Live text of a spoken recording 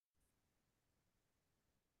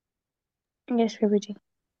Yes, Prabhuji.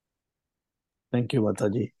 Thank you,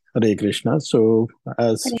 Mataji. Hare Krishna. So,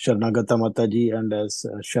 as Hare. Sharnagata Mataji and as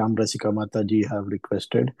Shyam Rasika Mataji have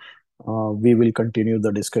requested, we will continue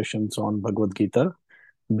the discussions on Bhagavad Gita,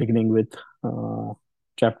 beginning with uh,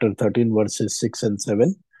 chapter 13, verses 6 and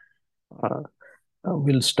 7. Uh,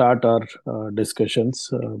 we'll start our discussions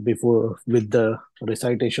before with the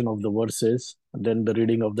recitation of the verses, then the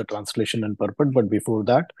reading of the translation and purport. But before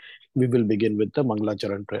that, we will begin with the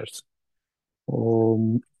Mangalacharan prayers.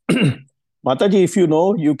 Um, Mataji, if you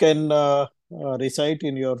know, you can recite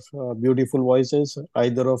in your beautiful voices,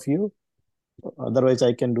 either of you. Otherwise,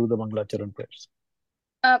 I can do the Mangalacharan prayers.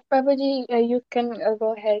 Prabhuji, you can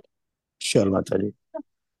go ahead. Sure, Mataji.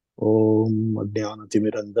 ॐ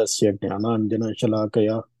अज्ञानतिमिरन्धस्य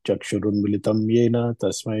ज्ञानाञ्जनशलाकया चक्षुरुन्मिलितं येन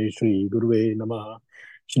तस्मै श्रीगुरुवे नमः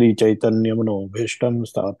श्रीचैतन्यमनोभीष्टं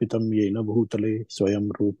स्थापितं येन भूतले स्वयं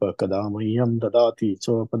रूप कदा मह्यं ददाति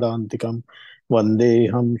स्वपदान्तिकं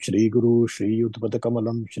वन्देऽहं श्रीगुरु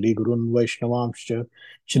श्रीयुतपदकमलं श्रीगुरुन् वैष्णवांश्च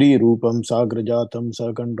श्रीरूपं साग्रजातं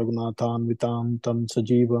सहगण रघुनाथान्वितां तं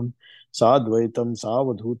सजीवं साद्वैतं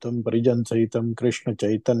सावधूतं परिजनसहितं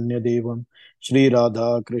कृष्णचैतन्यदेवं श्री राधा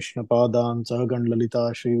कृष्ण पादान सहगण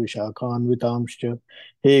ललिता श्री विशाखान्वितांश्च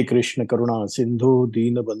हे कृष्ण करुणा सिंधु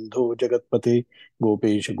दीनबंधो जगतपते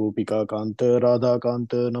गोपेश गोपिका कांत राधा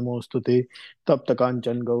कांत नमोस्तुते तप्त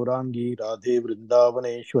कांचन गौरांगी राधे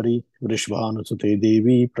वृंदावनेश्वरी वृषभानुसुते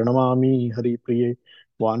देवी प्रणमामि हरिप्रिये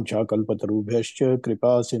वाञ्छाकल्पतरुभ्यश्च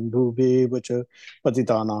कृपा सिन्धुभ्येव च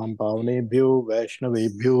पतितानां पावनेभ्यो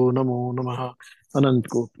वैष्णवेभ्यो नमो नमः अनंत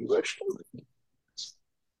कोटि वैष्णव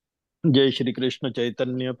जय श्री कृष्ण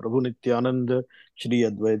चैतन्य प्रभु नित्यानंद श्री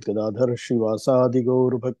अद्वैत गदाधर श्रीवासादि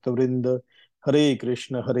गौर भक्त वृंद हरे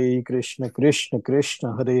कृष्ण कृष्ण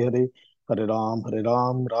कृष्ण हरे हरे राम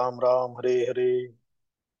राम राम हरे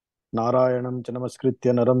नारायणं च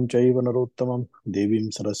नमस्कृत्य नरं चैव नरोत्तमं देवीं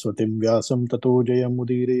सरस्वतीं व्यासं ततो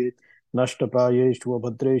जयमुदीरयेत् नष्टप्रायेषु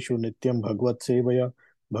अभद्रेषु नित्यं भगवत्सेवया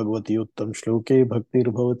भगवती उत्तम श्लोके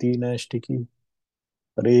भक्तिर्भवती नैष्टिकी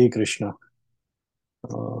हरे Krishna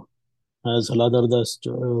Has Haladar Das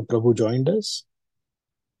Prabhu joined us?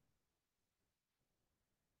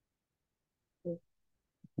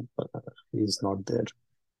 He is not there.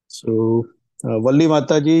 So, Valli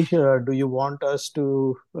Mataji, do you want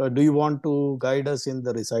to guide us in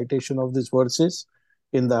the recitation of these verses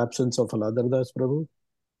in the absence of Haladar Das Prabhu?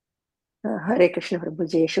 Hare Krishna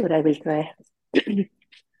Prabhuji, sure I will try.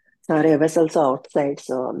 Sorry, I was also outside,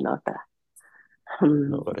 so I'm not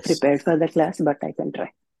No worries. prepared for the class, but I can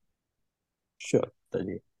try. Sure,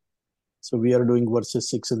 Mataji. So, we are doing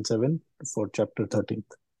verses 6 and 7 for chapter 13.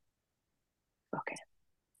 Okay.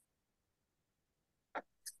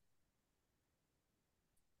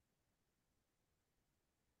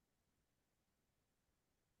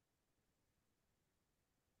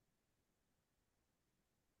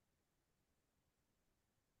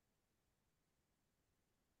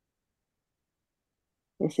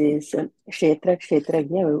 This is Kshetra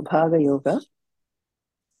Kshetrajna Vibhaga Yoga.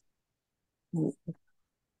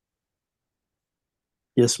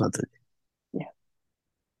 Yes, Mataji. Yeah.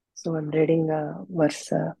 So I'm reading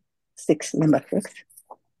verse 6, number 6.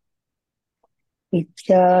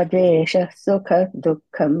 इच्छा द्वेषः सुखः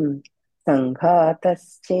दुःखम्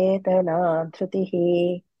सङ्घातश्चेतना धृतिः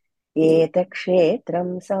एतत्क्षेत्रं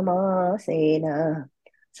समासेन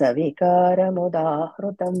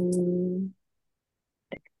सविकारमुदाहृतम्.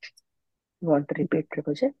 You want to repeat,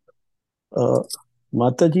 Prabhuji?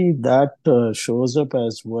 Mataji, that shows up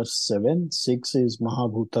as verse 7. 6 is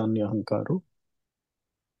Mahabhutanya Hankaru.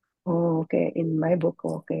 Oh, okay. In my book,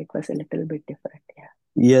 okay, it was a little bit different. Yeah.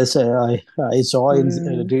 Yes, I saw in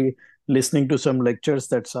Mm, listening to some lectures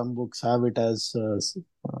that some books have it as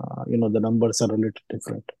the numbers are a little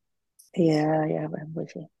different. yeah,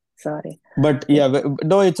 Prabhuji. Sorry. But yeah,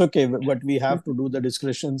 no, it's okay. But we have to do the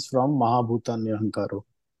discussions from Mahabhutanya Hankaro.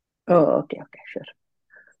 Oh, okay, sure.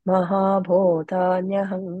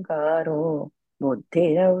 महाभूतान्यहङ्कारो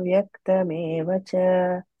बुद्धिरव्यक्तमेव च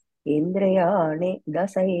इन्द्रियाणि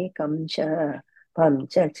दशैकं च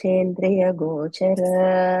पञ्चचेन्द्रियगोचर.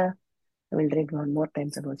 I will read one more time,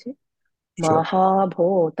 Prabhuji. Sure.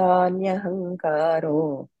 महाभूतान्यहङ्कारो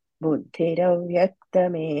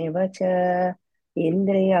बुद्धिरव्यक्तमेव च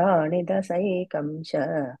इन्द्रियाणि दशैकं च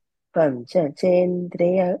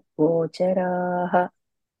पञ्चचेन्द्रियगोचराः.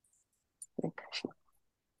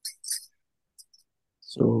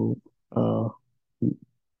 So,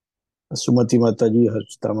 Sumati Mataji,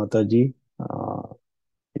 Harshita Mataji,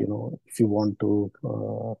 if you want to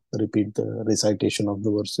repeat the recitation of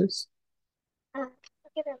the verses.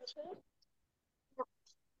 Okay, Prabhuji.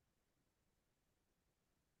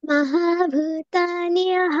 महाभूतानि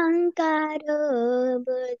अहङ्कारो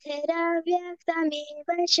बुद्धिरव्यक्तमेव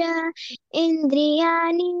च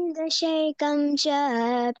इन्द्रियाणि दशैकं च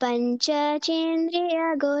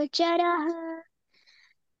पञ्चचेन्द्रियगोचरः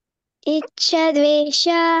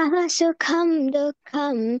इच्छद्वेषः सुखं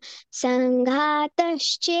दुःखं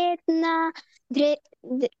सङ्घातश्चेतना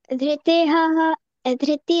धृतिः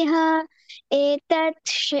धृतिः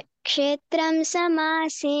एतत् क्षेत्रं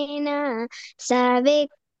समासेन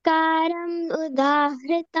सविकारम्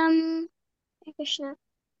उदाहृतम्। Krishna.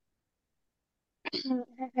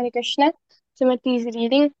 Hare Krishna. Sumati is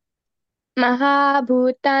reading.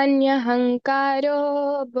 महाभूतान्यहङ्कारो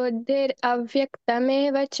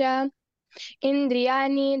बुद्धिरव्यक्तमेव च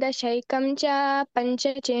इन्द्रियाणि दशैकं च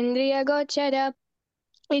पञ्चचेन्द्रियगोचर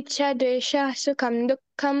इच्छा द्वेषः सुखं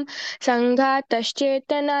दुःखं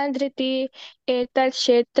सङ्घातश्चेतना धृति एतत्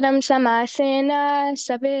क्षेत्रं समासेन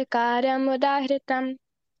सविकारमुदाहृतम्।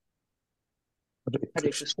 Hare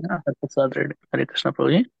Hare Krishna. Krishna. Hare Krishna,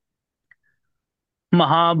 Prabhuji.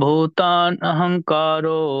 महाभूतान्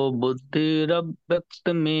अहङ्कारो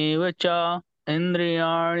बुद्धिरव्यक्तमेव च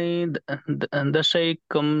इन्द्रियाणि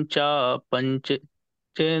दशैकं च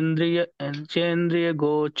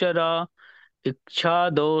पञ्चेन्द्रियगोचरा इच्छा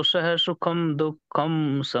दोषः सुखं दुःखं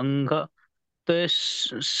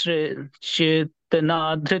सङ्गत्वेषेतना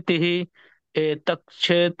धृतिः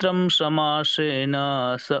एतत्क्षेत्रं समासेन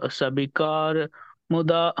सविकार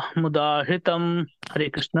मुदाहृतम्। हरे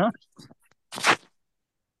Krishna.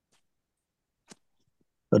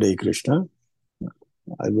 Hare Krishna.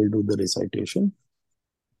 I will do the recitation.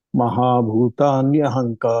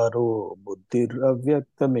 महाभूतान्यहङ्कारो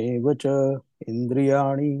बुद्धिरव्यक्तमेव च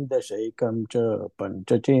इन्द्रियाणि दशैकं च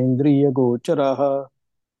पञ्चचेन्द्रियगोचराः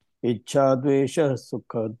इच्छाद्वेषः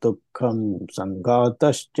सुखदुःखं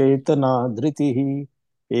सङ्घातश्चेतना धृतिः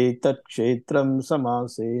एतत् क्षेत्रं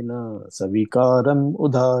समासेन सविकारम्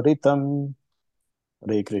उदाहृतम्.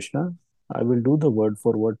 Hare Krishna. I will do the word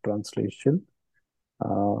for word translation.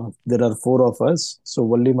 There are four of us. So,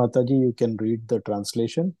 Valli Mataji, you can read the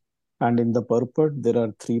translation. And in the purport, there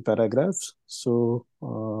are three paragraphs. So,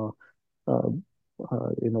 Har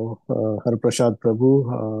Prasad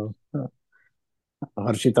Prabhu,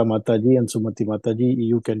 Harshita Mataji, and Sumati Mataji,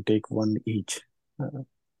 you can take one each.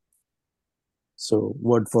 So,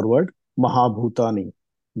 word for word, Mahabhutani,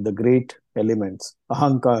 the great elements,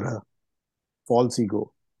 Ahankara, false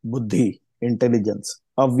ego, buddhi, intelligence,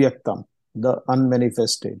 avyaktam, the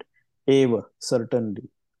unmanifested, eva, certainly,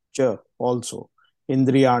 cha, also,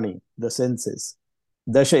 indriyani, the senses,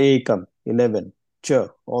 dasha ekam, 11, cha,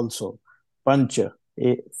 also, pancha,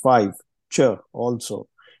 5, cha, also,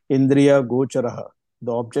 indriya gocharaha,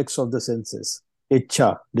 the objects of the senses,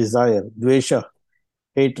 ichha, desire, dvesha,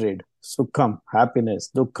 hatred, sukham, happiness,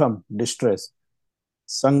 dukkham, distress,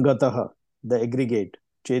 Sangataha, the aggregate,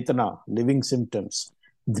 Chetana, living symptoms,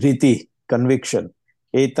 Dhriti, conviction,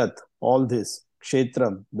 Etat, all this,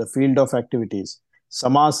 Kshetram, the field of activities,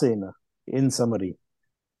 Samasena, in summary,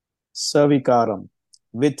 Savikaram,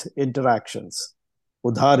 with interactions,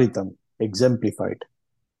 Udharitam, exemplified.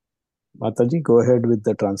 Mataji, go ahead with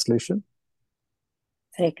the translation.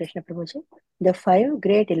 Hare Krishna Prabhuji. The five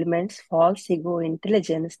great elements, false ego,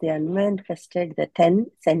 intelligence, the unmanifested, the 10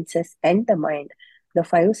 senses, and the mind. The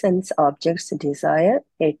five sense objects, desire,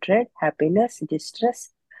 hatred, happiness, distress,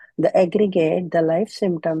 the aggregate, the life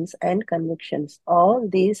symptoms, and convictions. All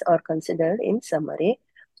these are considered in summary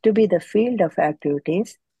to be the field of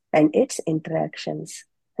activities and its interactions.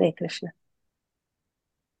 Hare Krishna.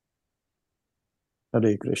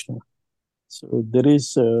 Hare Krishna. So there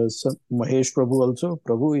is some Mahesh Prabhu also.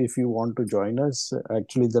 Prabhu, if you want to join us,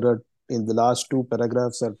 actually there are in the last two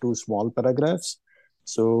paragraphs are two small paragraphs.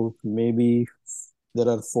 So maybe there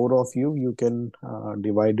are four of you. You can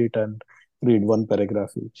divide it and read one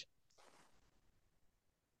paragraph each.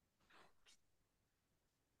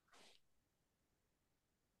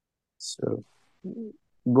 So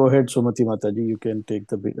go ahead, Sumati Mataji. You can take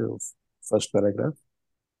the first paragraph.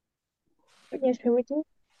 Yes, Prabhuji.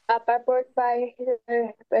 Purport by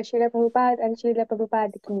Srila Prabhupada and Srila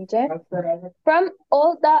Prabhupada Ki Jai. From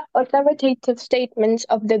all the authoritative statements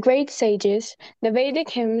of the great sages, the Vedic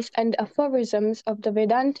hymns and aphorisms of the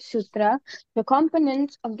Vedanta Sutra, the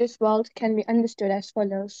components of this world can be understood as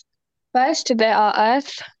follows. First, there are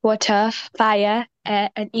earth, water, fire, air,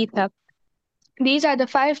 and ether. These are the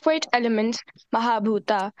five great elements,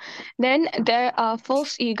 Mahabhuta. Then there are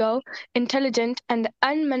false ego, intelligent, and the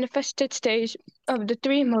unmanifested stage of the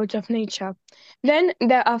three modes of nature. Then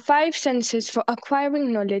there are five senses for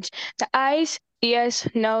acquiring knowledge, the eyes, ears,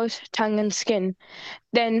 nose, tongue, and skin.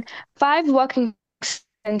 Then five working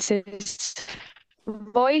senses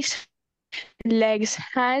voice, legs,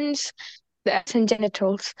 hands, and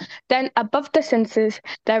genitals. Then above the senses,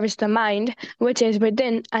 there is the mind, which is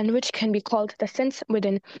within and which can be called the sense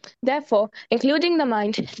within. Therefore, including the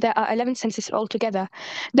mind, there are 11 senses altogether.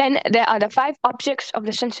 Then there are the 5 objects of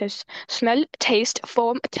the senses: smell, taste,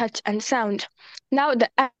 form, touch, and sound. Now, the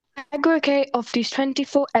aggregate of these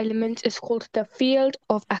 24 elements is called the field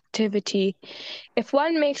of activity. If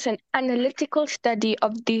one makes an analytical study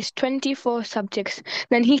of these 24 subjects,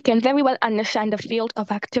 then he can very well understand the field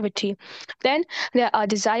of activity. Then there are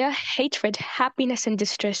desire, hatred, happiness, and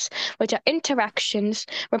distress, which are interactions,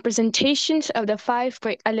 representations of the 5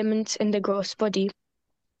 great elements in the gross body.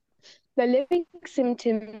 The living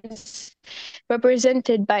symptoms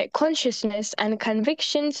represented by consciousness and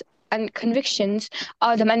convictions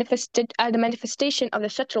are the manifestation of the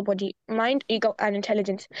subtle body, mind, ego, and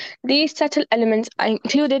intelligence. These subtle elements are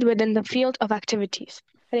included within the field of activities.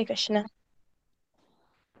 Hare Krishna.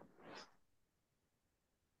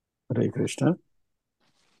 Hare Krishna.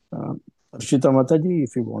 Arshita Mataji,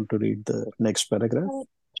 if you want to read the next paragraph.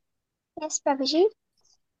 Yes, Prabhuji.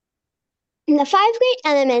 The 5 great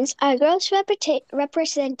elements are gross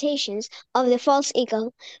representations of the false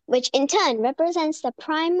ego, which in turn represents the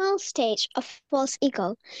primal stage of false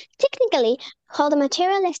ego, technically called a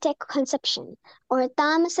materialistic conception, or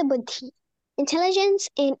tamasa buddhi, intelligence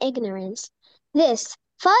in ignorance. This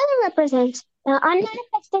further represents the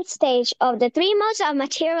unmanifested stage of the 3 modes of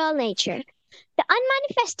material nature. The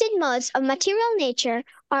unmanifested modes of material nature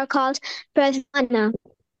are called pradhana.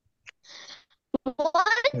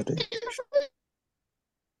 One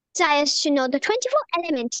desires to know the 24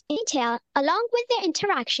 elements in detail along with their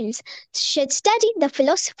interactions should study the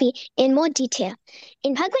philosophy in more detail.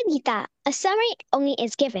 In Bhagavad Gita, a summary only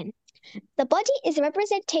is given. The body is a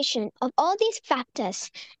representation of all these factors,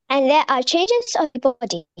 and there are changes of the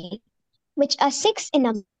body, which are 6 in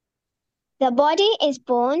number. The body is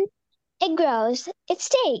born, it grows, it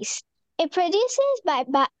stays, it produces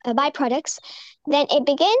byproducts, then it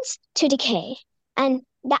begins to decay, and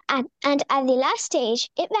at the last stage,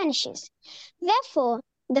 it vanishes. Therefore,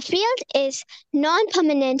 the field is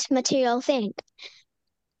non-permanent material thing.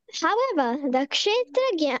 However, the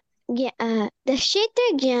kshetragya,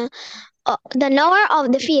 the knower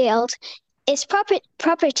of the field, is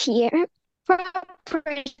proprietor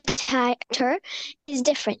is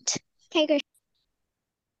different. Okay,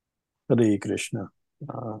 Hare Krishna.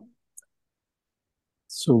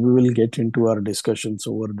 So we will get into our discussions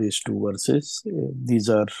over these 2 verses. These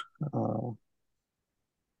are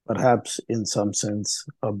perhaps in some sense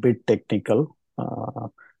a bit technical,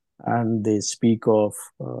 and they speak of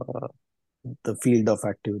the field of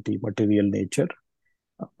activity, material nature.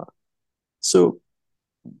 So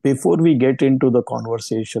before we get into the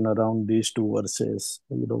conversation around these 2 verses,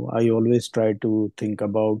 I always try to think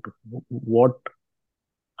about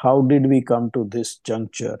how did we come to this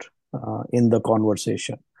juncture in the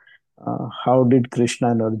conversation? How did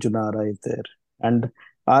Krishna and Arjuna arrive there? And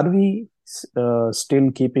are we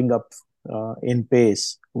still keeping up in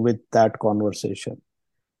pace with that conversation?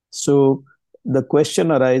 So the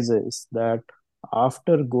question arises that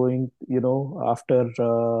after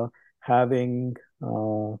having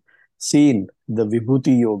seen the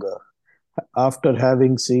Vibhuti Yoga, after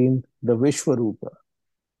having seen the Vishwarupa,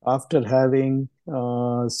 after having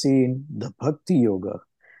seen the Bhakti Yoga,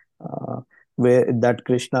 where that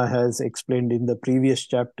Krishna has explained in the previous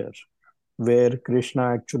chapter, where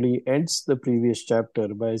Krishna actually ends the previous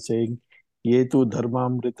chapter by saying, Yetu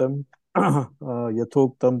dharmamritam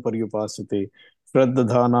yathoktam paryupasate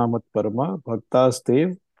shraddhana mat parama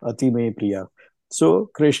bhaktastev atime priya.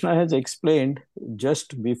 So Krishna has explained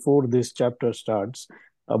just before this chapter starts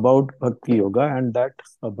about Bhakti Yoga, and that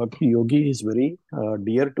Bhakti Yogi is very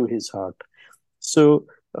dear to his heart. So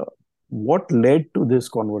what led to this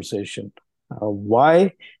conversation?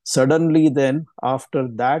 Why suddenly then, after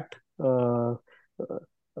that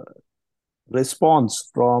response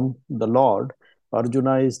from the Lord,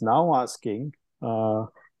 Arjuna is now asking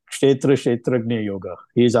Kshetrajna Yoga.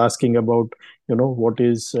 He is asking about, what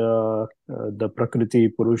is the Prakriti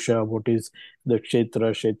Purusha, what is the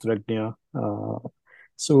Kshetrajna.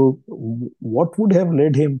 So what would have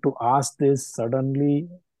led him to ask this suddenly,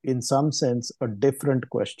 in some sense, a different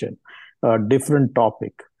question, a different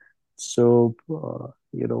topic? So,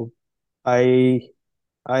 I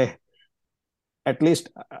I at least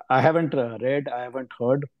I haven't read, I haven't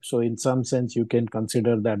heard. So in some sense, you can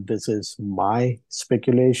consider that this is my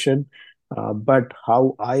speculation. But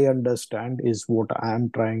how I understand is what I am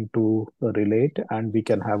trying to relate, and we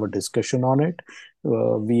can have a discussion on it.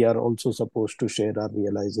 We are also supposed to share our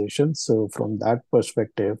realizations. So from that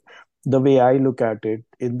perspective, the way I look at it,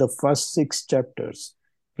 in the first 6 chapters,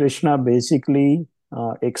 Krishna basically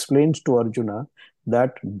explains to Arjuna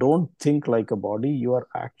that don't think like a body, you are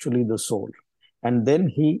actually the soul. And then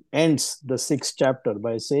he ends the 6th chapter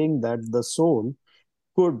by saying that the soul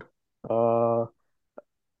could uh,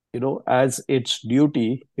 as its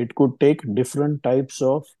duty, it could take different types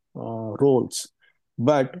of roles.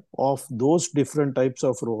 But of those different types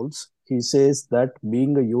of roles, he says that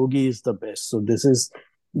being a yogi is the best. So this is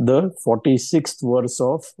the 46th verse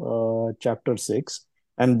of chapter 6.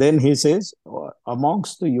 And then he says,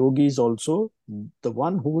 amongst the yogis also, the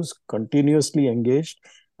one who's continuously engaged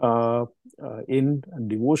in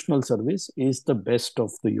devotional service is the best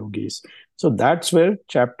of the yogis. So that's where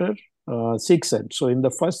chapter 6 ends. So in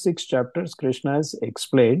the first 6 chapters, Krishna has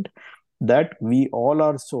explained that we all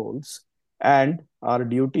are souls and our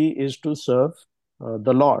duty is to serve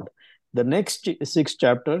the Lord. The next 6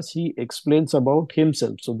 chapters, he explains about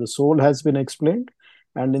himself. So the soul has been explained.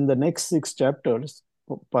 And in the next 6 chapters,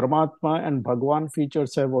 Paramatma and Bhagwan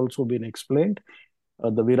features have also been explained.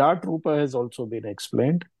 The Virat Rupa has also been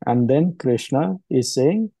explained. And then Krishna is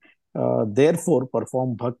saying, therefore,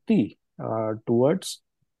 perform bhakti towards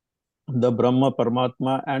the Brahma,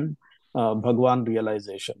 Paramatma, and Bhagwan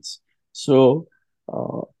realizations. So,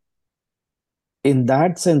 in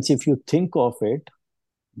that sense, if you think of it,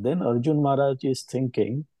 then Arjun Maharaj is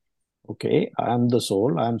thinking, okay, I am the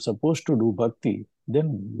soul, I am supposed to do bhakti.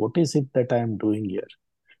 Then what is it that I am doing here?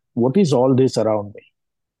 What is all this around me?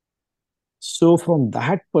 So, from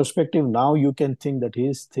that perspective, now you can think that he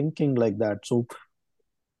is thinking like that. So,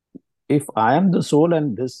 if I am the soul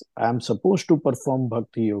and this I am supposed to perform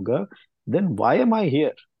bhakti yoga, then why am I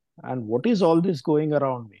here? And what is all this going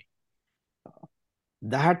around me?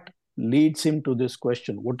 That leads him to this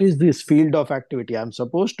question: what is this field of activity? I'm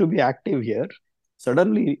supposed to be active here.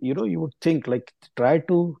 Suddenly, you would think, like, try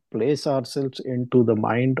to place ourselves into the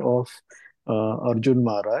mind of Arjun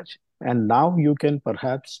Maharaj, and now you can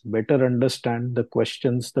perhaps better understand the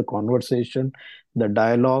questions, the conversation, the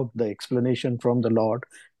dialogue, the explanation from the Lord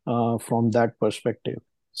from that perspective.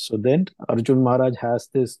 So then Arjun Maharaj has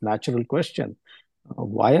this natural question: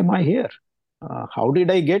 why am I here? How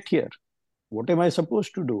did I get here? What am I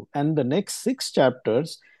supposed to do? And the next 6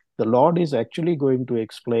 chapters, the Lord is actually going to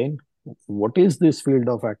explain what is this field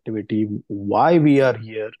of activity, why we are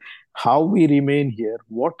here, how we remain here,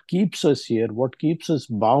 what keeps us here, what keeps us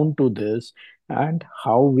bound to this, and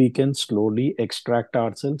how we can slowly extract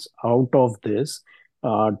ourselves out of this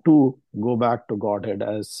to go back to Godhead,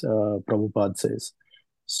 as Prabhupada says.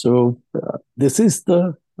 So, this is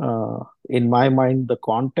in my mind, the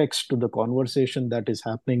context to the conversation that is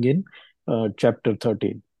happening in chapter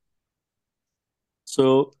 13.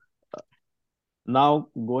 So, now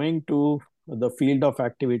going to the field of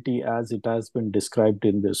activity as it has been described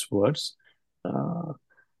in this verse, uh,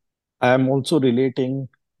 I am also relating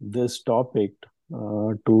this topic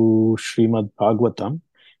to Srimad Bhagavatam.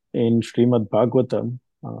 In Srimad Bhagavatam,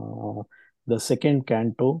 the second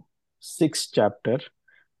canto, 6th chapter,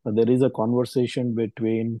 there is a conversation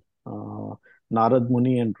between Narad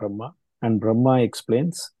Muni and Brahma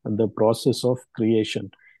explains the process of creation.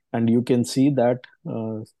 And you can see that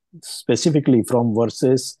specifically from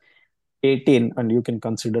verses 18, and you can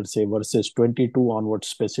consider, say, verses 22 onwards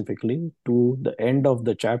specifically to the end of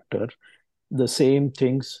the chapter, the same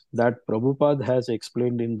things that Prabhupada has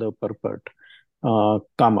explained in the purport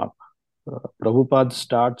come up. Prabhupada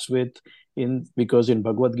starts with because in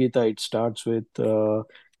Bhagavad Gita it starts with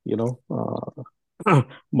you know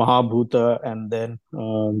Mahabhuta and then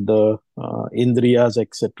the Indriyas,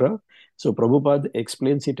 etc. So Prabhupada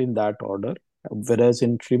explains it in that order, whereas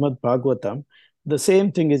in Srimad Bhagavatam the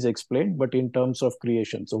same thing is explained, but in terms of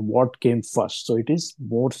creation. So what came first? So it is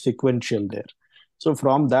more sequential there. So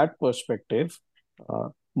from that perspective,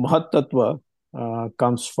 Mahat Tattva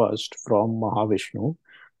comes first from Mahavishnu.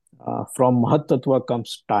 From Mahat Tattva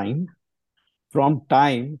comes time. From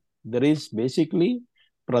time, there is basically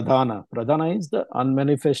Pradhana. Pradhana is the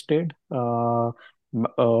unmanifested form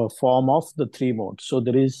of the three modes. So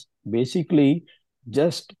there is basically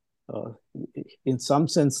just, uh, in some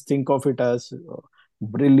sense, think of it as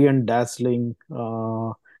brilliant, dazzling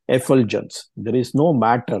effulgence. There is no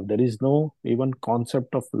matter, there is no even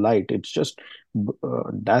concept of light. It's just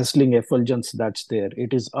dazzling effulgence that's there.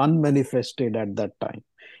 It is unmanifested at that time.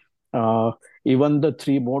 uh, Even the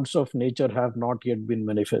three modes of nature have not yet been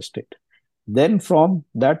manifested. Then, from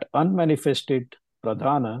that unmanifested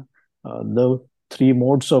pradhana, the three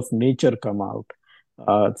modes of nature come out.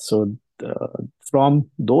 From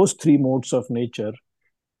those three modes of nature,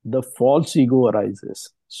 the false ego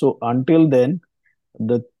arises. So, until then,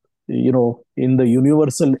 the in the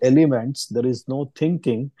universal elements, there is no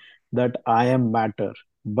thinking that I am matter.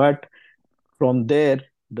 But from there,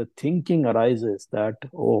 the thinking arises that,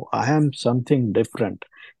 oh, I am something different.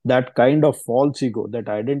 That kind of false ego, that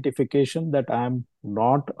identification that I am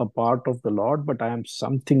not a part of the Lord, but I am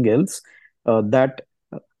something else, that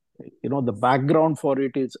the background for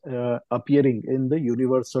it is appearing in the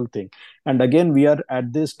universal thing. And again, we are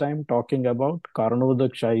at this time talking about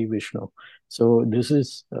Karnodakshayi Vishnu. So this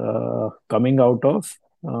is coming out of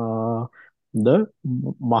the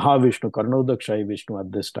Mahavishnu, Karnodakshayi Vishnu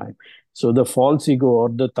at this time. So the false ego or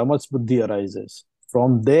the tamas buddhi arises.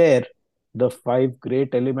 From there, the five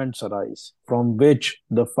great elements arise, from which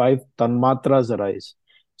the five tanmatras arise.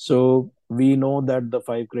 So we know that the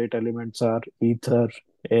five great elements are ether,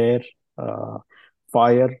 air, uh,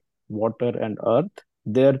 fire, water, and earth.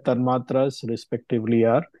 Their tanmatras respectively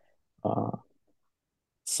are uh,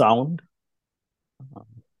 sound.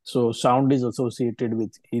 So sound is associated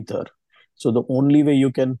with ether. So the only way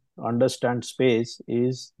you can understand space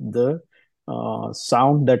is the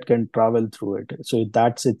sound that can travel through it. So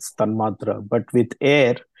that's its tanmatra. But with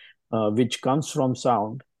air, which comes from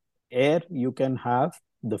sound, air you can have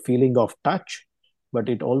the feeling of touch, but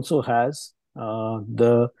it also has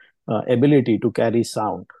the ability to carry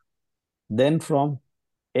sound. Then from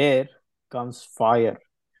air comes fire,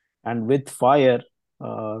 and with fire,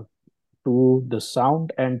 uh, to the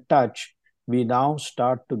sound and touch, we now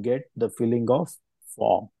start to get the feeling of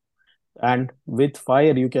form. And with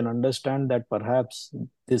fire, you can understand that perhaps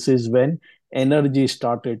this is when energy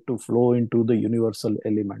started to flow into the universal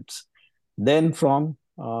elements. Then from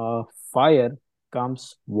fire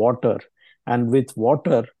comes water, and with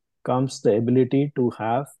water comes the ability to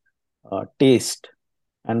have taste.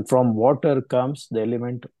 And from water comes the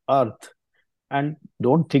element earth. And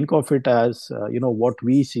don't think of it as what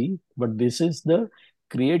we see, but this is the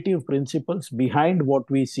creative principles behind what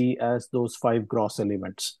we see as those five gross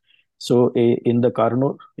elements. So in the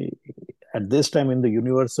Karno, at this time in the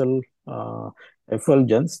universal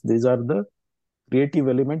effulgence, these are the creative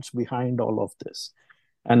elements behind all of this.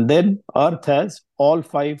 And then earth has all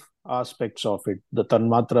five aspects of it, the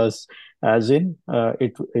tanmatras, as in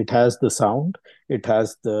it has the sound, it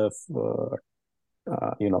has the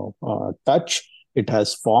touch, it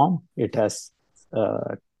has form, it has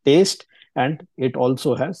taste, and it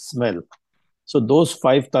also has smell. So those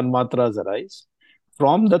five tanmatras arise.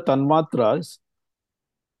 From the tanmatras,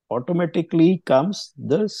 automatically comes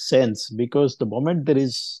the sense, because the moment there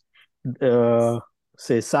is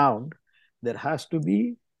say sound, there has to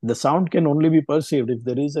be, the sound can only be perceived if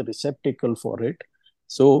there is a receptacle for it.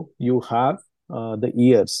 So you have the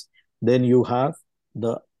ears, then you have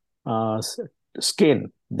the uh,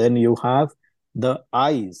 skin, then you have the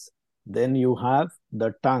eyes, then you have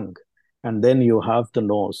the tongue, and then you have the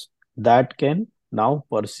nose that can now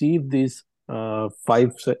perceive these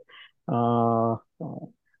five uh,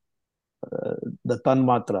 the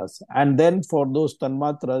tanmatras. And then for those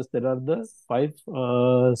tanmatras, there are the five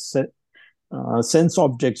sense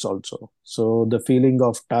objects also. So the feeling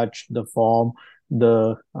of touch, the form,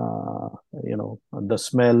 the the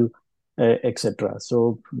smell, etc.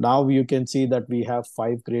 So now you can see that we have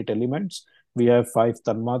five great elements. We have five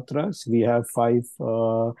tanmatras. We have five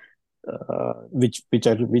which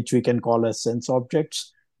we can call as sense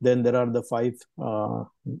objects. Then there are the five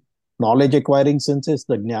knowledge acquiring senses,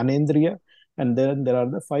 the jnanendriya, and then there are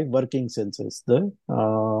the five working senses, the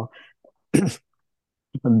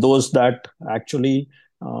those that actually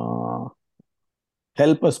uh,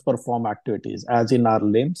 help us perform activities, as in our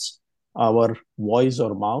limbs, our voice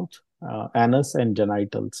or mouth, anus, and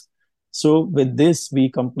genitals. So with this, we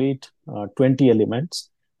complete 20 elements.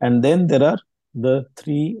 And then there are the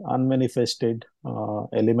three unmanifested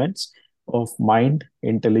elements of mind,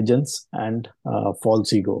 intelligence, and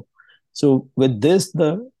false ego. So with this,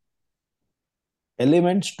 the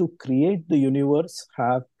elements to create the universe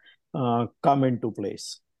have come into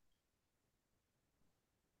place.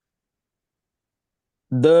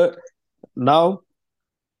 The now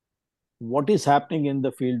what is happening in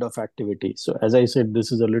the field of activity? So as I said,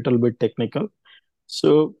 this is a little bit technical.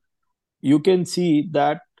 So you can see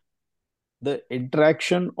that the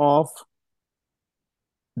interaction of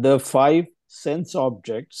the five sense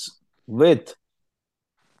objects with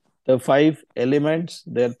the five elements,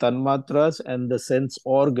 their tanmatras, and the sense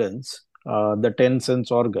organs, the 10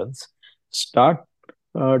 sense organs, start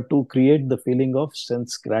to create the feeling of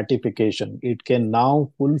sense gratification. It can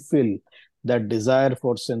now fulfill that desire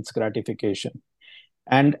for sense gratification.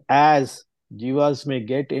 And as jivas may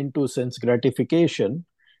get into sense gratification,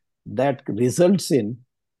 that results in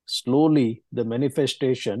slowly the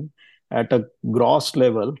manifestation at a gross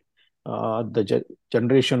level the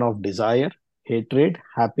generation of desire, hatred,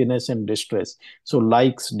 happiness, and distress. So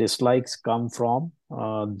likes, dislikes come from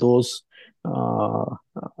those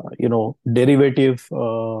derivative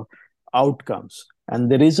outcomes.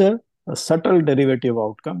 And there is a subtle derivative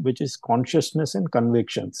outcome, which is consciousness and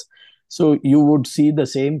convictions. So you would see the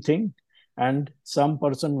same thing, and some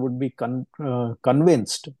person would be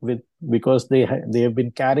convinced with, because they have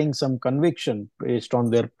been carrying some conviction based on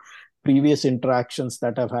their previous interactions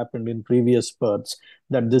that have happened in previous births,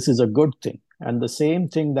 that this is a good thing. And the same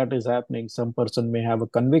thing that is happening, some person may have a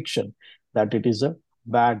conviction that it is a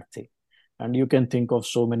bad thing. And you can think of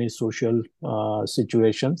so many social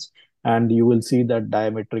situations, and you will see that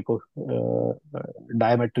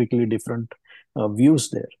diametrically different views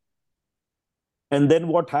there. And then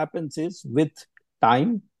what happens is, with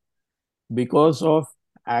time, because of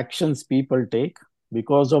actions people take,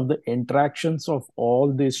 because of the interactions of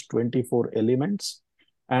all these 24 elements,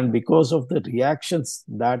 and because of the reactions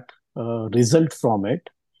that result from it,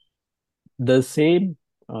 the same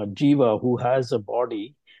jiva who has a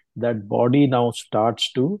body, that body now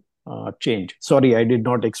starts to change. Sorry, I did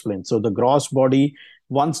not explain. So the gross body,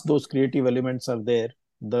 once those creative elements are there,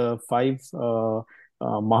 the five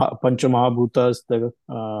pancha mahabhutas, the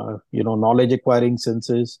knowledge acquiring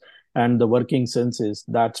senses and the working senses,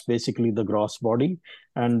 that's basically the gross body.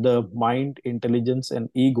 And the mind, intelligence, and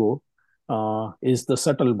ego is the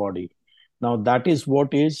subtle body. Now that is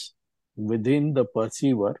what is within the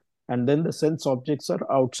perceiver, and then the sense objects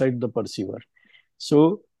are outside the perceiver.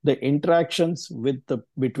 So the interactions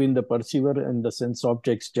between the perceiver and the sense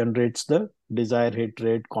objects generates the desire,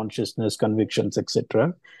 hatred, consciousness, convictions,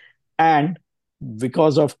 etc. And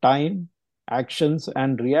because of time, actions,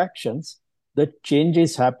 and reactions, the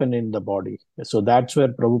changes happen in the body. So that's where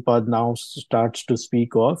Prabhupada now starts to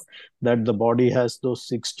speak of that the body has those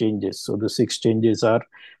 6 changes. So the 6 changes are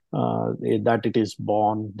that it is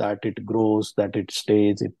born, that it grows, that it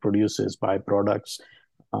stays, it produces byproducts,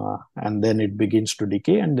 and then it begins to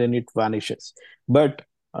decay, and then it vanishes. But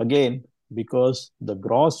again, because the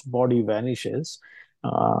gross body vanishes,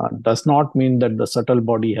 does not mean that the subtle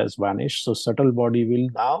body has vanished. So subtle body will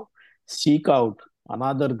now seek out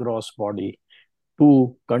another gross body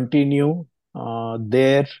to continue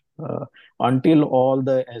there until all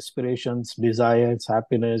the aspirations, desires,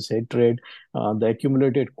 happiness, hatred, the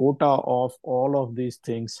accumulated quota of all of these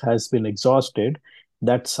things has been exhausted.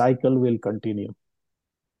 That cycle will continue.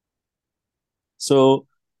 So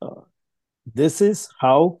this is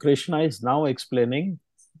how Krishna is now explaining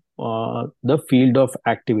the field of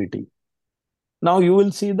activity. Now you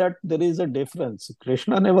will see that there is a difference.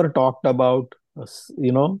 Krishna never talked about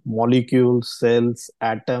molecules, cells,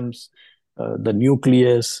 atoms, the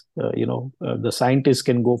nucleus. The scientists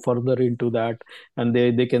can go further into that, and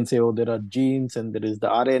they can say, oh, there are genes, and there is the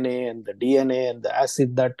RNA and the DNA and the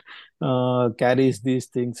acid that carries these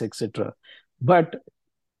things, etc. But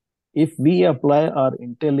if we apply our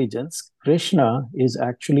intelligence, Krishna is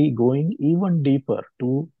actually going even deeper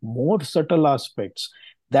to more subtle aspects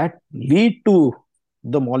that lead to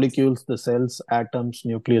the molecules, the cells, atoms,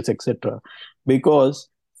 nucleus, etc. Because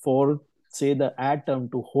for, say, the atom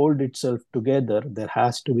to hold itself together, there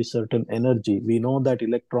has to be certain energy. We know that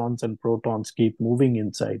electrons and protons keep moving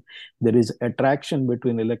inside. There is attraction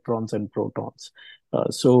between electrons and protons.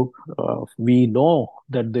 So we know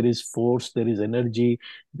that there is force, there is energy.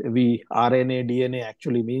 RNA, DNA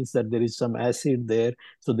actually means that there is some acid there.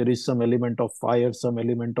 So there is some element of fire, some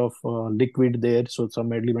element of liquid there. So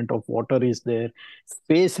some element of water is there.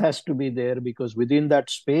 Space has to be there, because within that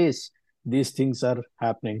space, these things are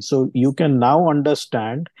happening. So you can now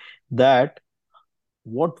understand that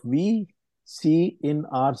what we see in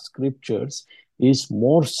our scriptures is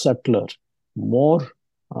more subtler, more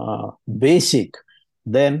basic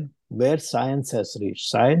than where science has reached.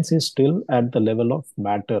 Science is still at the level of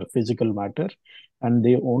matter, physical matter, and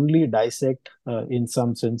they only dissect, in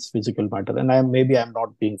some sense, physical matter. And maybe I'm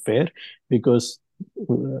not being fair, because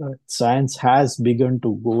science has begun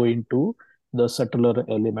to go into the subtler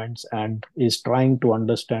elements and is trying to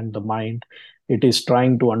understand the mind. It is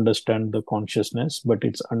trying to understand the consciousness, but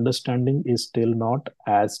its understanding is still not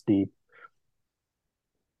as deep.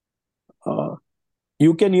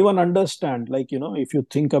 You can even understand, if you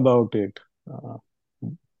think about it,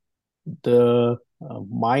 the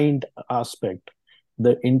mind aspect,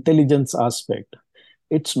 the intelligence aspect,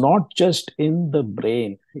 it's not just in the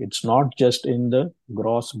brain, it's not just in the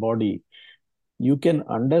gross body. You can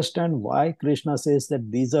understand why Krishna says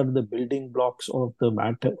that these are the building blocks of the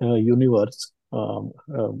matter universe,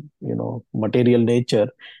 material nature,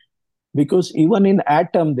 because even in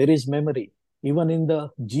atom there is memory. Even in the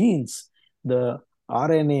genes, the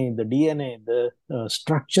RNA, the DNA, the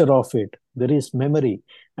structure of it. There is memory,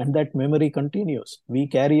 and that memory continues. We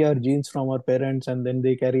carry our genes from our parents, and then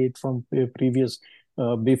they carry it from previous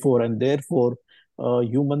before, and therefore, a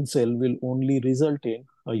human cell will only result in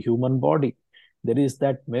a human body. There is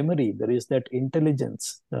that memory, there is that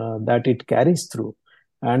intelligence that it carries through,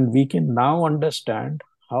 and we can now understand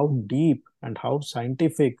how deep and how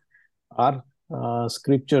scientific our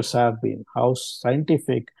scriptures have been, how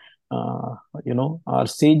scientific our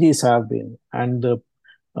sages have been, and the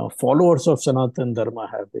followers of Sanatan Dharma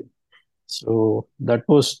have been. So that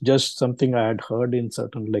was just something I had heard in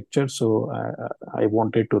certain lectures. So I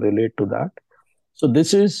wanted to relate to that. So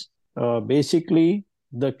this is basically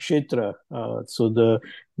the kshetra. So the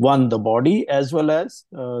body, as well as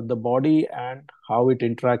the body and how it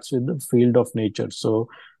interacts with the field of nature. So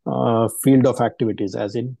field of activities,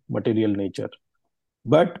 as in material nature.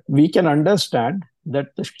 But we can understand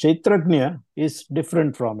that the kshetrajna is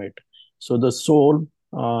different from it. So the soul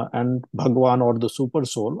and Bhagwan, or the super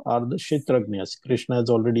soul, are the kshetrajnas. Krishna has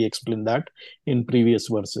already explained that in previous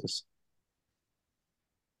verses.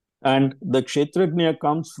 And the kshetrajna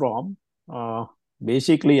comes from,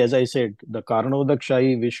 basically, as I said, the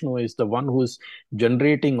Karnodakshayi Vishnu is the one who is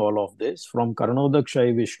generating all of this. From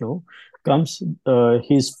Karnodakshayi Vishnu comes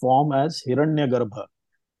his form as Hiranyagarbha,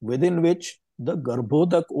 within which the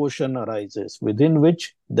Garbhodak ocean arises, within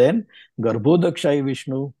which then Garbhodakshayi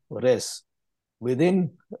Vishnu rests,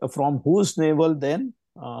 within from whose navel then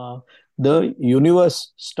the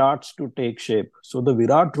universe starts to take shape. So the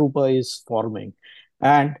Virat Rupa is forming,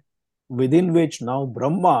 and within which now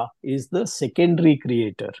Brahma is the secondary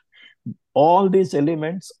creator. All these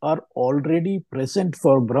elements are already present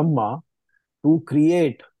for Brahma to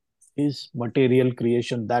create his material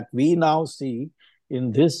creation that we now see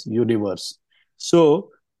in this universe. So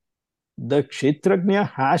the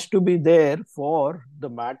kshetrajna has to be there for the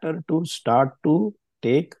matter to start to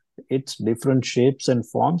take its different shapes and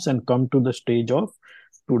forms and come to the stage of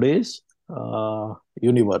today's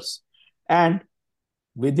universe. And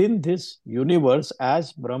within this universe,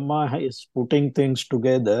 as Brahma is putting things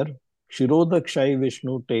together, Shirodakshayi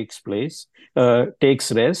Vishnu takes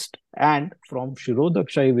rest, and from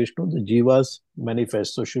Shirodakshayi Vishnu, the Jivas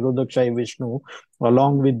manifest. So Shirodakshayi Vishnu,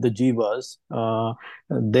 along with the Jivas,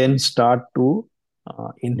 then start to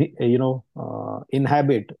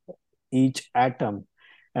inhabit each atom,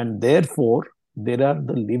 and therefore there are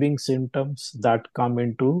the living symptoms that come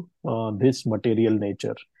into this material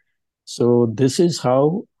nature. So this is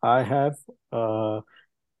how I have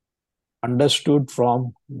understood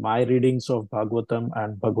from my readings of Bhagavatam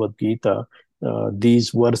and Bhagavad Gita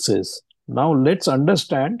these verses. Now let's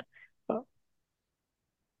understand,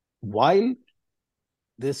 while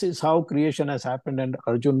this is how creation has happened, and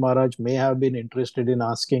Arjun Maharaj may have been interested in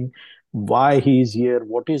asking why he is here,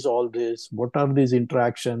 what is all this, what are these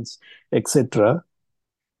interactions, etc.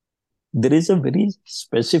 There is a very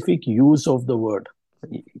specific use of the word.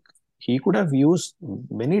 He could have used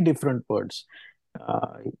many different words,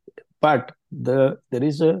 but there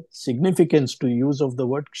is a significance to use of the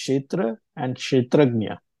word kshetra and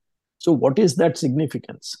kshetrajna. So what is that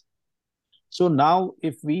significance? So now,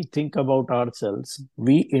 if we think about ourselves,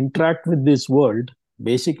 we interact with this world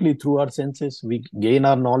basically through our senses. We gain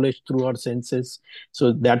our knowledge through our senses.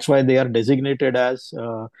 So that's why they are designated as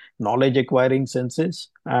knowledge acquiring senses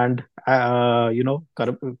and, karmendriya.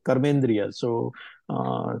 So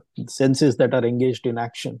senses that are engaged in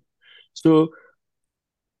action. So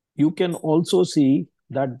you can also see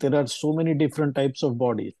that there are so many different types of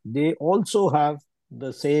bodies. They also have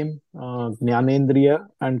the same Jnanendriya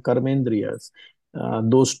and Karmendriyas,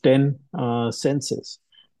 those 10 senses.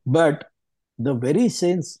 But the very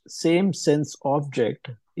same sense object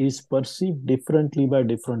is perceived differently by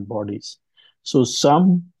different bodies. So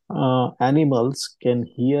some animals can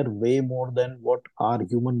hear way more than what our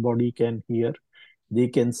human body can hear. They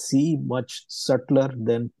can see much subtler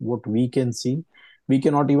than what we can see. We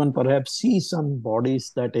cannot even perhaps see some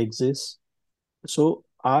bodies that exist. So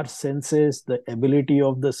our senses, the ability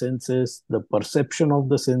of the senses, the perception of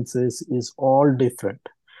the senses is all different.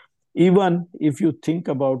 Even if you think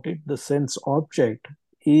about it, the sense object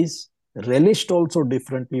is relished also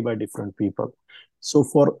differently by different people. So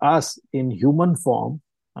for us in human form,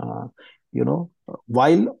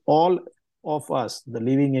 while all of us, the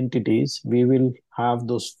living entities, we will have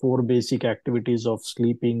those four basic activities of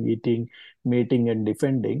sleeping, eating, mating, and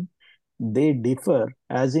defending. They differ,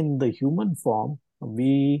 as in the human form,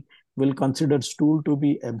 we will consider stool to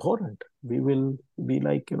be abhorrent. We will be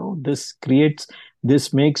like,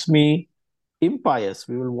 this makes me impious.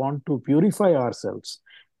 We will want to purify ourselves.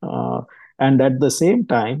 And at the same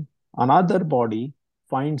time, another body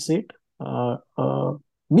finds it a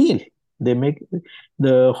meal.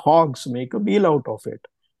 The hogs make a meal out of it.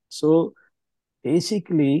 So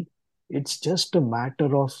basically, it's just a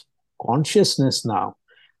matter of consciousness now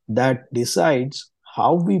that decides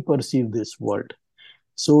how we perceive this world.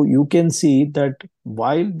 So you can see that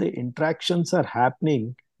while the interactions are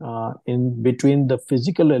happening in between the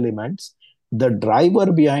physical elements, the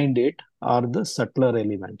driver behind it are the subtler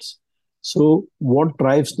elements. So what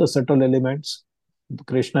drives the subtle elements?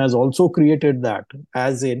 Krishna has also created that,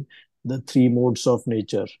 as in the three modes of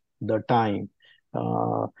nature, the time,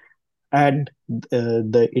 uh, and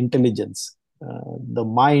the intelligence, the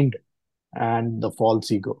mind, and the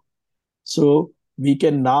false ego. So we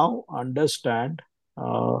can now understand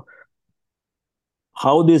uh,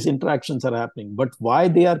 how these interactions are happening, but why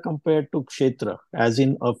they are compared to kshetra, as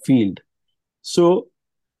in a field. So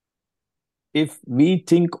if we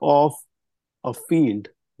think of a field,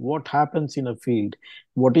 what happens in a field?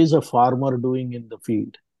 What is a farmer doing in the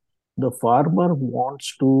field? The farmer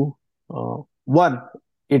wants to, one,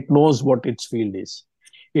 it knows what its field is.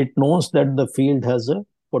 It knows that the field has a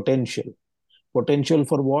potential. Potential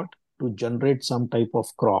for what? To generate some type of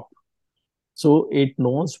crop. So it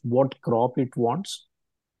knows what crop it wants.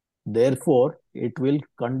 Therefore, it will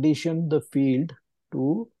condition the field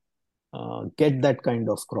to get that kind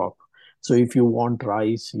of crop. So if you want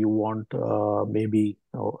rice, you want maybe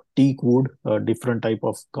teak wood, a different type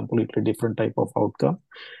of, completely different type of outcome.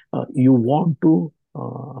 You want to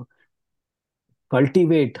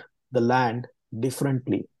cultivate the land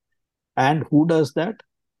differently. And who does that?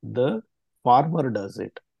 The farmer does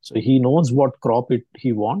it. So he knows what crop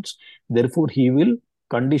he wants. Therefore, he will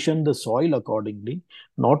condition the soil accordingly.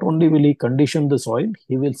 Not only will he condition the soil,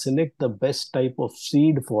 he will select the best type of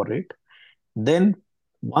seed for it. Then,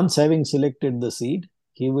 once having selected the seed,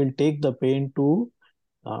 he will take the pain to,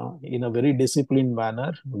 in a very disciplined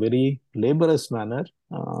manner, very laborious manner,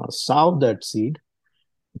 sow that seed.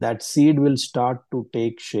 That seed will start to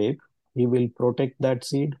take shape. He will protect that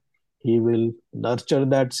seed. He will nurture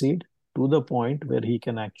that seed to the point where he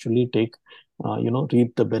can actually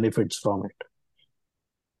reap the benefits from it.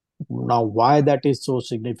 Now, why that is so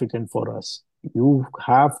significant for us? You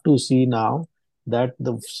have to see now that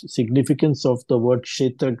the significance of the word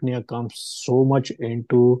Kshetrajna comes so much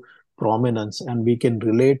into prominence, and we can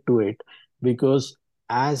relate to it because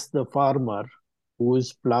as the farmer who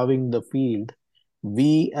is plowing the field,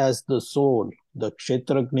 we as the soul, the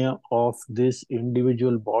Kshetrajna of this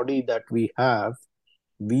individual body that we have,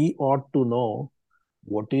 we ought to know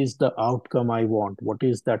what is the outcome I want, what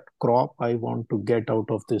is that crop I want to get out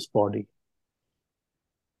of this body.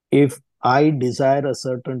 If I desire a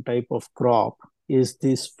certain type of crop, is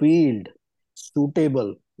this field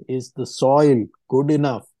suitable? Is the soil good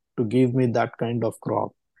enough to give me that kind of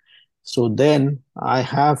crop? So then I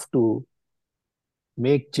have to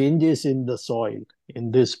make changes in the soil,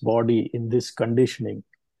 in this body, in this conditioning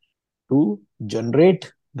to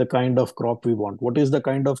generate the kind of crop we want. What is the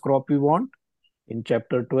kind of crop we want? In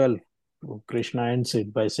chapter 12, Krishna ends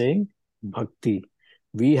it by saying bhakti.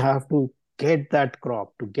 We have to get that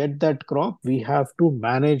crop. To get that crop, we have to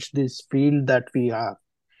manage this field that we have.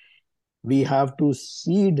 We have to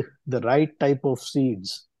seed the right type of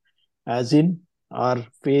seeds, as in our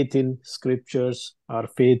faith in scriptures, our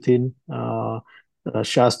faith in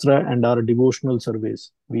Shastra, and our devotional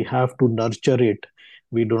service. We have to nurture it.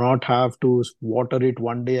 We do not have to water it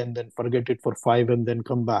one day and then forget it for five and then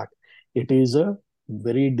come back. It is a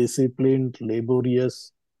very disciplined,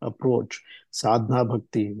 laborious approach. Sadhana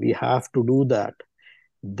bhakti. We have to do that.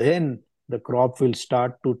 Then the crop will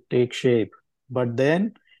start to take shape. But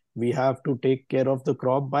then we have to take care of the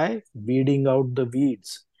crop by weeding out the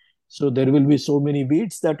weeds. So there will be so many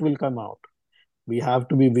weeds that will come out. We have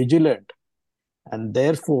to be vigilant. And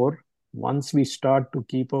therefore, once we start to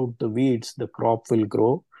keep out the weeds, the crop will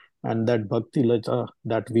grow. And that bhakti lata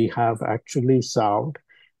that we have actually sowed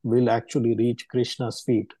will actually reach Krishna's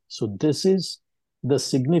feet. So this is the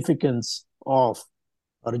significance of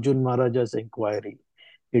Arjun Maharaja's inquiry.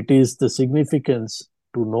 It is the significance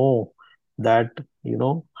to know that,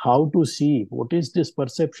 how to see what is this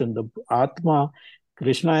perception. The Atma,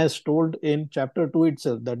 Krishna has told in chapter 2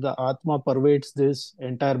 itself that the Atma pervades this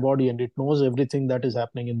entire body and it knows everything that is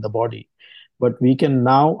happening in the body. But we can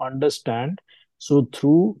now understand. So,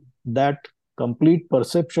 through that complete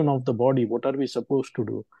perception of the body, what are we supposed to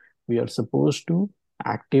do? We are supposed to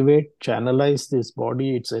activate, channelize this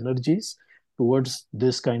body, its energies towards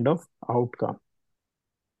this kind of outcome.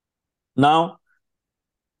 Now,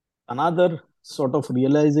 another sort of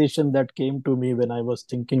realization that came to me when I was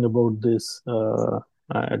thinking about this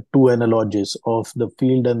two analogies of the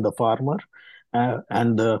field and the farmer.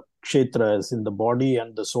 and the kshetras in the body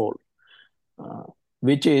and the soul, uh,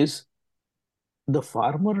 which is the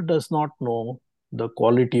farmer does not know the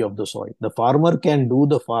quality of the soil. The farmer can do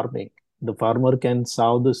the farming. The farmer can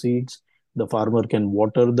sow the seeds. The farmer can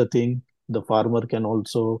water the thing. The farmer can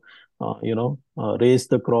also, raise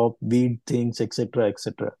the crop, weed things, etc.,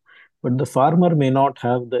 etc. But the farmer may not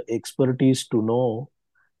have the expertise to know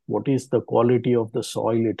what is the quality of the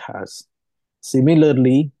soil it has.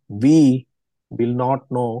 Similarly, we will not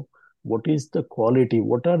know what is the quality,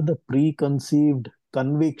 what are the preconceived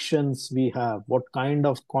convictions we have, what kind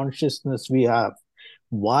of consciousness we have,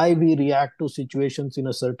 why we react to situations in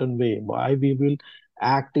a certain way, why we will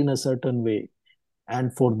act in a certain way.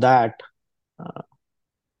 And for that, uh,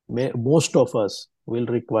 most of us will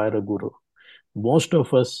require a guru. Most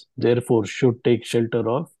of us, therefore, should take shelter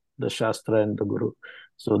of the Shastra and the Guru.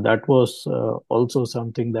 So that was also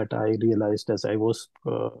something that I realized as I was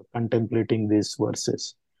contemplating these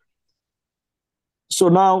verses. So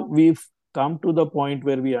now we've come to the point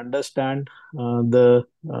where we understand you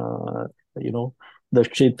know, the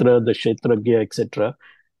Kshetra, the Kshetragya, etc.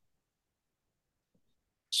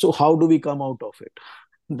 So how do we come out of it?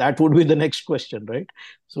 That would be the next question, right?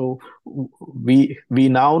 So we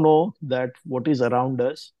now know that what is around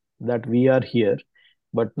us, that we are here,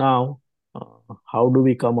 but now how do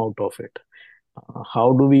we come out of it?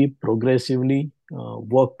 How do we progressively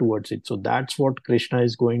work towards it? So that's what Krishna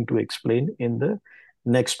is going to explain in the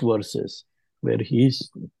next verses, where he's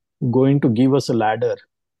going to give us a ladder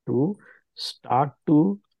to start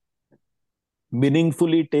to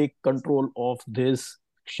meaningfully take control of this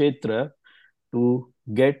kshetra to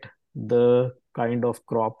get the kind of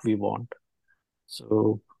crop we want.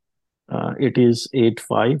 So it is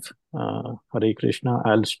 8:05. Hare Krishna.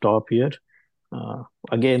 I'll stop here. Uh,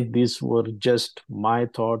 Again, these were just my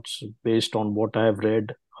thoughts based on what I have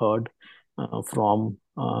read, heard from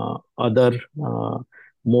other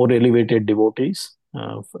more elevated devotees.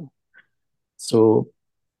 So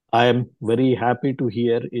I am very happy to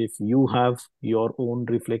hear if you have your own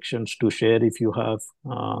reflections to share, if you have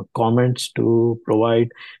comments to provide,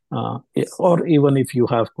 or even if you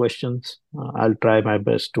have questions, I'll try my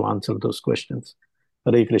best to answer those questions.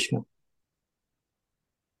 Hare Krishna.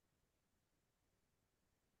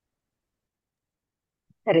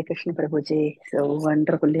 Hare Krishna Prabhuji. So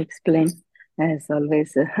wonderfully explained. As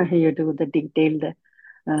always, you do the detailed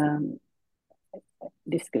um,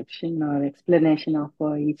 description or explanation of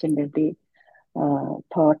each and every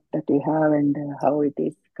thought that you have and how it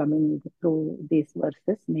is coming through these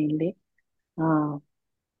verses mainly. Uh,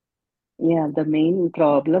 yeah, the main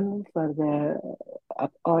problem for the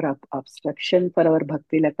obstruction for our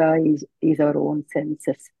bhakti lata is our own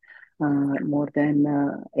senses more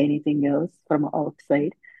than anything else from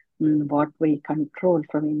outside. What we control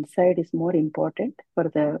from inside is more important for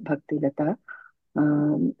the bhakti lata,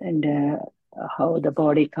 and how the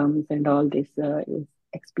body comes and all this is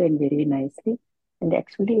explained very nicely. And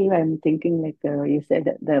actually, I'm thinking like you said,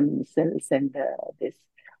 the cells and this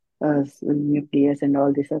nucleus and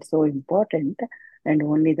all these are so important, and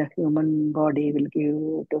only the human body will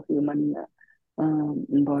give to human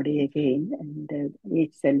body again, and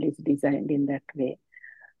each cell is designed in that way.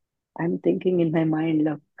 I'm thinking in my mind,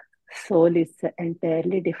 look, soul is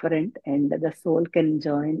entirely different, and the soul can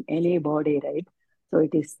join any body, right? So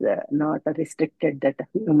it is not restricted that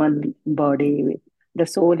human body, the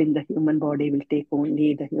soul in the human body will take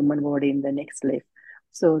only the human body in the next life.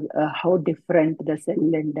 So how different the cell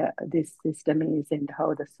and this system is, and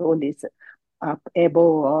how the soul is up above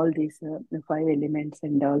all these five elements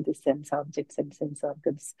and all these sense objects and sense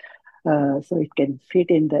organs. So it can fit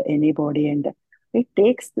in the any body, and it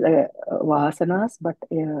takes the vasanas, but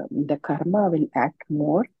the karma will act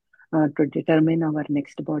more to determine our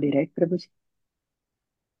next body, right, Prabhuji?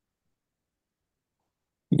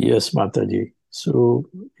 Yes, Mataji. So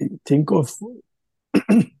think of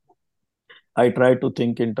I try to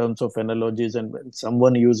think in terms of analogies, and when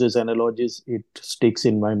someone uses analogies, it sticks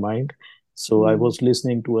in my mind. So I was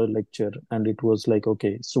listening to a lecture, and it was like,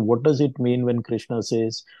 okay, so what does it mean when Krishna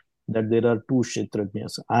says that there are two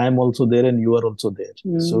Kshetrajñas? I am also there, and you are also there.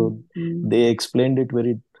 So they explained it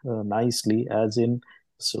very nicely, as in,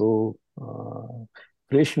 so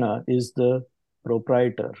Krishna is the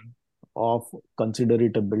proprietor of, consider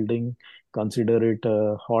it a building, consider it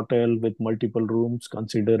a hotel with multiple rooms,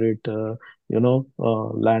 consider it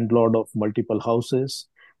landlord of multiple houses,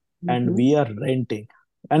 and we are renting.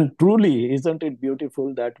 And truly, isn't it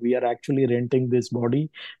beautiful that we are actually renting this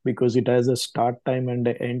body, because it has a start time and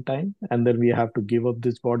an end time, and then we have to give up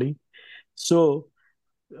this body. So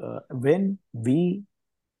when we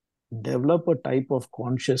develop a type of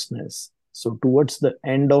consciousness So towards the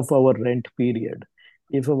end of our rent period,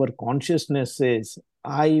 if our consciousness says,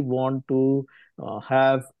 I want to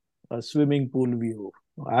have a swimming pool view,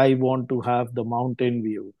 I want to have the mountain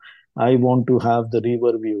view, I want to have the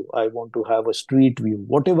river view, I want to have a street view,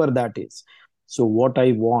 whatever that is. So what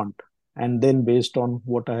I want, and then based on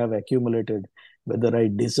what I have accumulated, whether I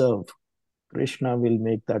deserve, Krishna will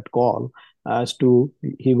make that call as to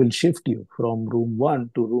he will shift you from room one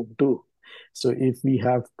to room two. So if we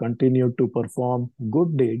have continued to perform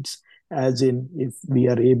good deeds, as in if we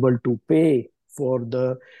are able to pay for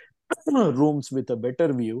the rooms with a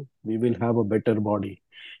better view, we will have a better body.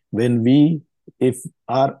 When we, if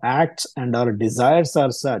our acts and our desires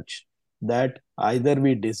are such that either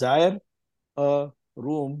we desire a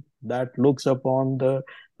room that looks upon the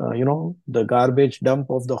the garbage dump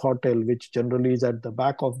of the hotel, which generally is at the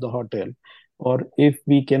back of the hotel, or if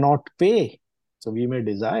we cannot pay, so we may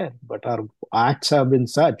desire, but our acts have been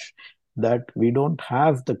such that we don't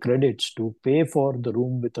have the credits to pay for the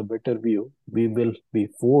room with a better view, we will be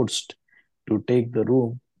forced to take the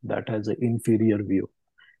room that has an inferior view,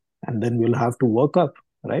 and then we'll have to work up,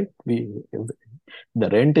 right? The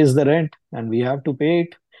rent is the rent and we have to pay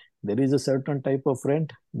it. There is a certain type of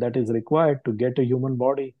rent that is required to get a human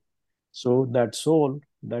body. So that soul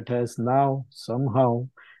that has now somehow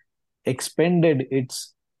expended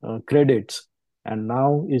its credits and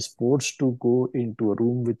now is forced to go into a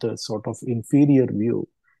room with a sort of inferior view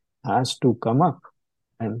has to come up,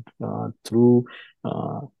 and through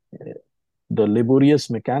uh, the laborious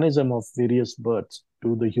mechanism of various births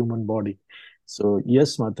to the human body. So,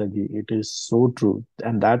 yes, Mataji, it is so true.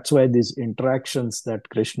 And that's why these interactions that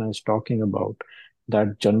Krishna is talking about,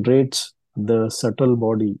 that generates the subtle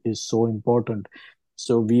body, is so important.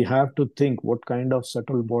 So, we have to think what kind of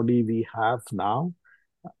subtle body we have now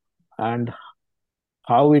and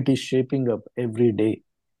how it is shaping up every day.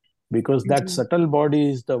 Because that Mhm. subtle body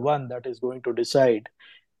is the one that is going to decide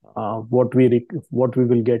what we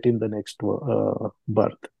will get in the next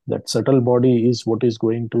birth. That subtle body is what is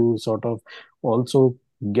going to sort of also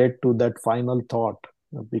get to that final thought,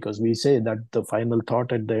 because we say that the final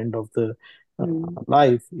thought at the end of the Mm.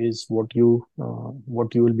 life is what you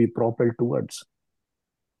will be propelled towards.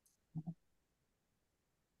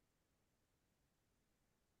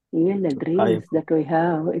 Even the So I dreams that we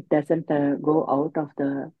have, it doesn't go out of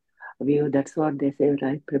the view. That's what they say,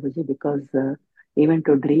 right, Prabhuji? Because even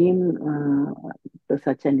to dream to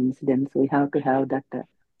such an incident, we have to have that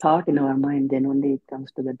thought in our mind. Then only it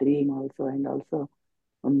comes to the dream also, and also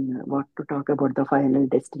what to talk about the final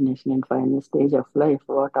destination and final stage of life.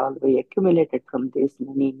 What all we accumulated from these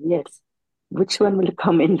many years. Which one will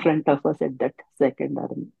come in front of us at that second or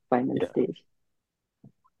final Yeah, stage?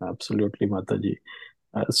 absolutely, Mataji.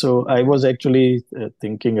 So I was actually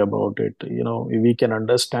thinking about it. We can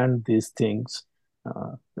understand these things.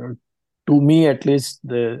 To me, at least,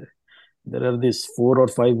 there are these 4 or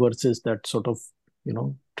 5 verses that sort of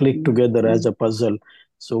click Mm, together as mm, a puzzle.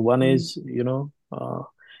 So one mm, is,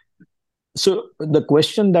 so the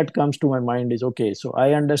question that comes to my mind is, okay, so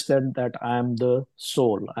I understand that I am the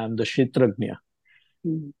soul, I am the Kshetrajna,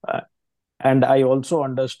 mm, uh, and I also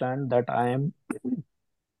understand that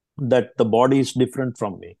that the body is different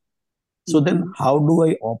from me. So then mhm, how do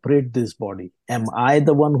I operate this body? Am I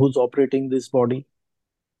the one who's operating this body?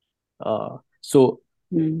 So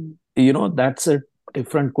mm, that's a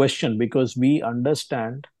different question, because we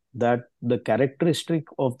understand that the characteristic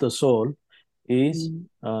of the soul is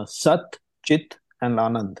mm. Sat, Chit, and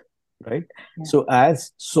Anand, right? Yeah. So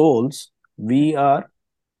as souls, we are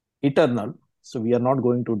eternal. So we are not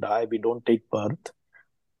going to die. We don't take birth.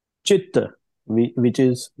 Chit, which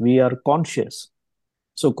is we are conscious.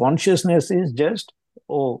 So consciousness is just,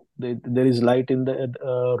 oh, there is light in the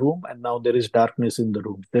room, and now there is darkness in the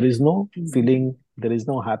room. There is no Mm, feeling, there is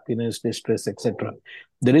no happiness, distress, etc.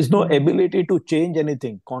 There is no mm, ability to change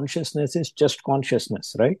anything. Consciousness is just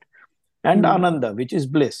consciousness, right? And mm, Ananda, which is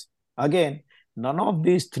bliss. Again, none of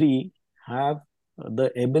these three have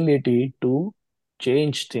the ability to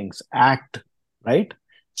change things, act, right?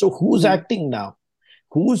 So who's mm, acting now?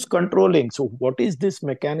 Who's controlling? So what is this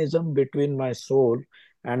mechanism between my soul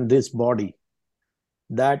and this body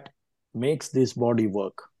that makes this body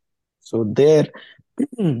work? So there,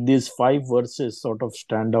 these 5 verses sort of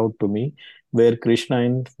stand out to me, where Krishna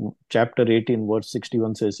in chapter 18, verse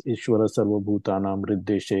 61 says, Ishvara sarvabhutanam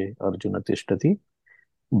riddeshe arjuna tishtati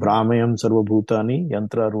brahmayam sarvabhutani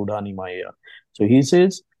yantra rudhani maya. So he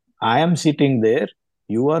says, I am sitting there,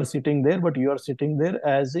 you are sitting there, but you are sitting there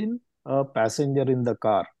as in a passenger in the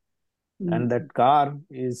car, and mm, that car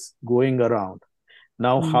is going around.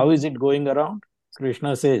 Now, how mm, is it going around?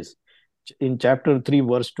 Krishna says, in chapter 3,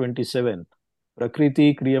 verse 27,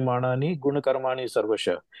 Prakriti Kriyamanani Gunakarmani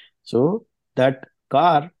Sarvasha. So that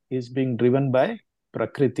car is being driven by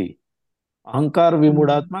Prakriti. Ahankar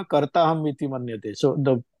Vimudatma Kartaham Iti Manyate. So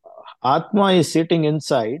the Atma is sitting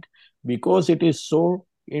inside because it is so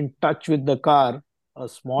in touch with the car, a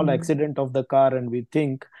small accident of the car, and we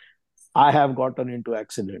think I have gotten into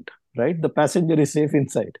accident, right? The passenger is safe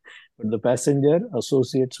inside, but the passenger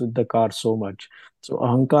associates with the car so much. So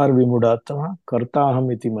ahankar vimudatma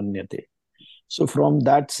kartaham iti manyate. So from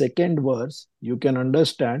that second verse, you can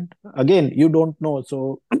understand. Again, you don't know.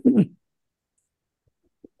 So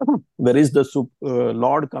where is the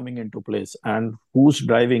Lord coming into place and who's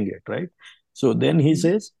driving it, right? So then he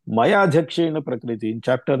says, Maya Jakshena Prakriti in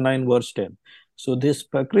chapter 9, verse 10. So this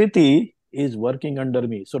Prakriti is working under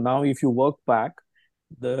me. So now if you work back,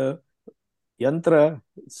 the yantra,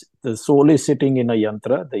 the soul is sitting in a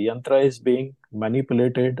yantra. The yantra is being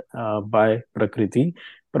manipulated by Prakriti.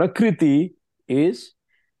 Prakriti is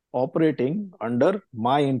operating under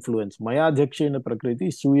my influence. Maya Jakshena Prakriti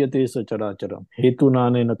Suyate Sacharacharam. Hetu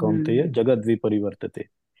Nanena Kaunteya Jagad Viparivartate.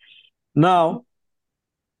 Now,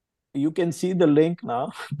 you can see the link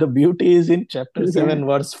now. The beauty is in chapter 7,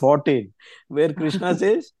 verse 14, where Krishna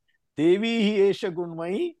says, Devi hi esha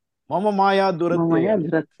gunmai mama maya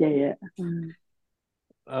duratyaya.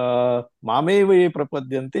 Mameva ye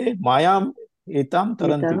prapadyante mayam etam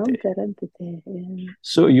tarantite.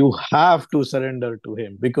 So you have to surrender to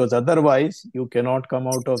him, because otherwise you cannot come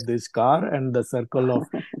out of this car and the circle of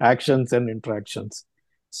actions and interactions.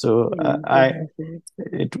 So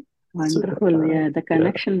it wonderful. The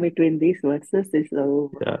connection between these verses is so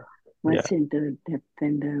much into depth,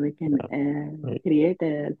 and we can create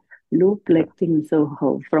a loop-like thing.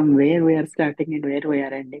 So from where we are starting and where we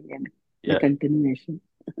are ending, and the continuation.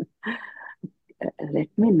 Let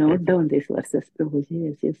me note down these verses, Prabhuji.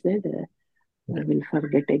 As you said, I will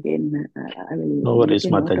forget again. I will no worries,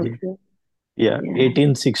 Mataji.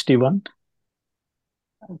 1861.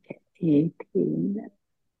 Okay, 1861.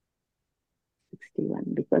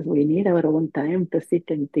 Because we need our own time to sit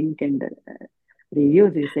and think and review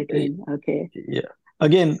this again. Okay. Yeah.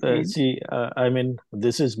 Again, see, I mean,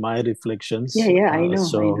 this is my reflections. I know.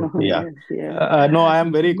 So, I know. Yes, no, I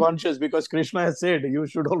am very conscious, because Krishna has said you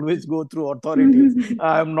should always go through authorities.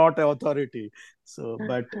 I am not an authority. So,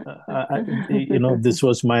 but, this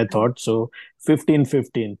was my thought. So,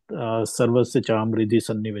 1515, Sarvasya Chamridi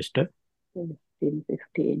Sannivishta.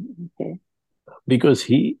 1515, okay. Because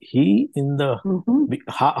he in the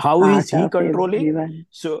how is he controlling everyone.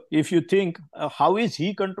 So if you think how is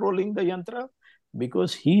he controlling the yantra,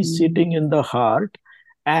 because he's sitting in the heart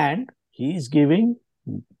and he's giving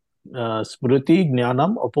smriti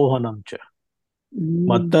jnanam apohanam cha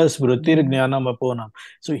matta smritir jnanam apohanam.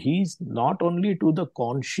 So he's not only to the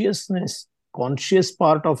conscious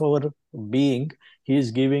part of our being,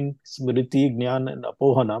 he's giving smriti jnan and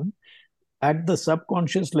apohanam. At the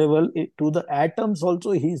subconscious level, to the atoms also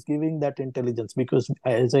he's giving that intelligence, because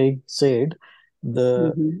as I said,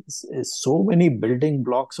 the so many building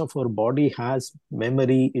blocks of our body has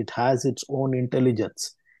memory, it has its own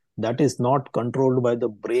intelligence that is not controlled by the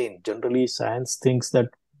brain. Generally science thinks that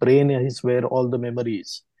brain is where all the memory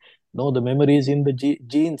is. No, the memory is in the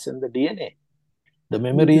genes and the DNA. The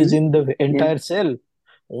memory is in the entire cell.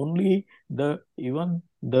 Only even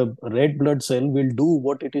the red blood cell will do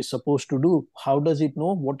what it is supposed to do. How does it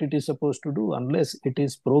know what it is supposed to do unless it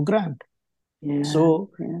is programmed?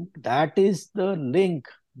 So that is the link,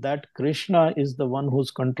 that Krishna is the one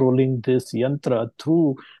who's controlling this yantra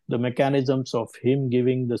through the mechanisms of him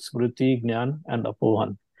giving the smriti, jnana and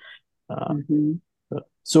apohan.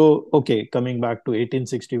 So, okay, coming back to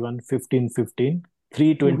 1861, 1515,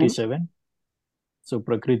 327. So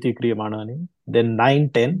Prakriti Kriyamanani. Then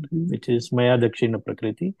 910, which is Maya Dakshina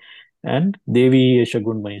Prakriti, and Devi Yesha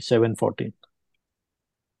Gunmai, 714.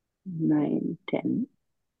 910.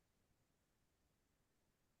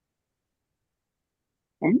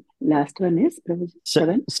 And last one is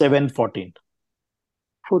 714.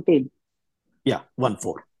 14. Yeah,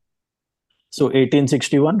 14. So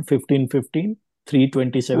 1861, 1515,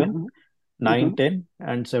 327, 910,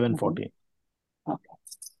 and 714. Okay.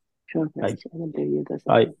 Sure.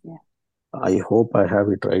 I hope I have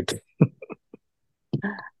it right.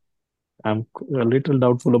 I'm a little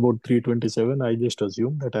doubtful about 327. I just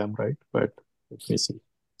assume that I'm right, but let me see.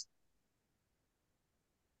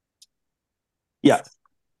 Yeah,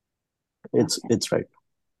 it's right.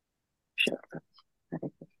 Sure.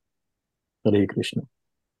 Hare Krishna.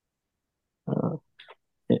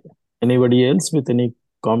 Anybody else with any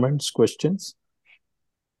comments, questions?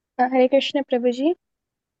 Hare Krishna, Prabhuji.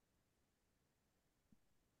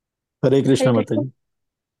 Hare Krishna, Hare Krishna. Mataji.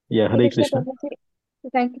 Yeah, Hare Hare Krishna, Krishna.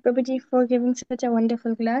 Prabhuji. Thank you, Prabhuji, for giving such a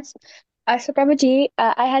wonderful class. So, Prabhuji,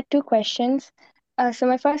 I had two questions. So,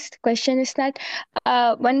 my first question is that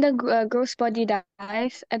when the gross body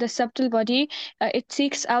dies, the subtle body it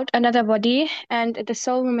seeks out another body, and the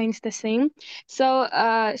soul remains the same. So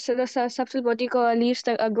the subtle body leaves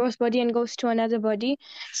the gross body and goes to another body.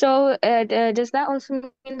 So, does that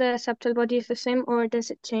also mean the subtle body is the same, or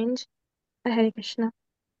does it change? Hare Krishna.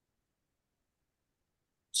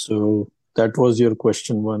 So that was your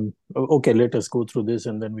question one. Okay, let us go through this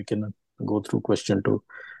and then we can go through question two.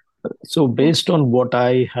 So, Yeah. based on what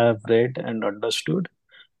I have read and understood,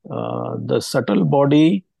 the subtle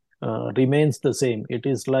body remains the same. It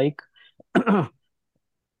is like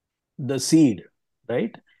the seed,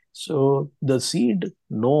 right? So, the seed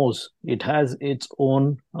knows it has its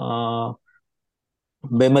own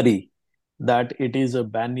memory that it is a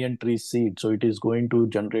banyan tree seed. So, it is going to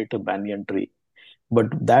generate a banyan tree.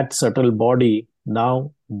 But that subtle body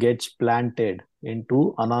now gets planted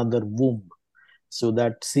into another womb. So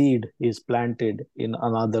that seed is planted in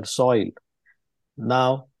another soil.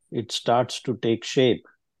 Now it starts to take shape.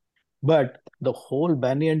 But the whole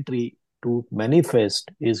banyan tree to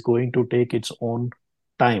manifest is going to take its own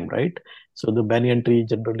time, right? So the banyan tree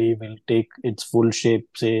generally will take its full shape,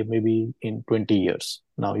 say maybe in 20 years.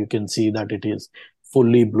 Now you can see that it is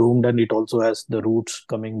fully bloomed and it also has the roots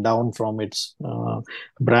coming down from its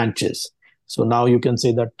branches. So now you can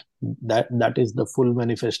say that that is the full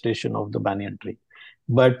manifestation of the banyan tree.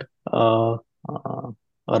 But a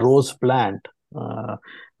rose plant, uh,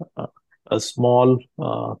 a small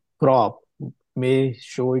crop may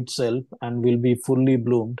show itself and will be fully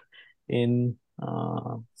bloomed in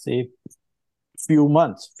say few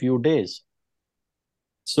months, few days.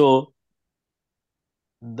 So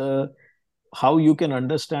the how you can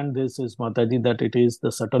understand this is, Mataji, that it is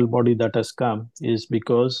the subtle body that has come is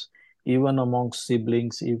because even amongst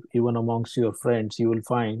siblings, even amongst your friends, you will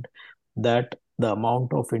find that the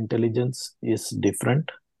amount of intelligence is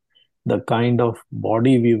different, the kind of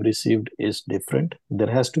body we've received is different.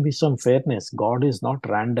 There has to be some fairness. God is not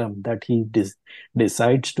random that He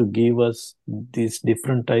decides to give us these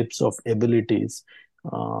different types of abilities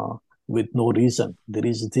with no reason. There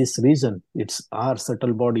is this reason. It's our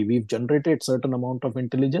subtle body. We've generated certain amount of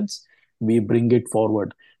intelligence. We bring it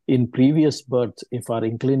forward. In previous births, if our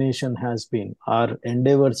inclination has been, our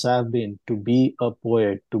endeavors have been to be a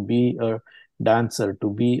poet, to be a dancer, to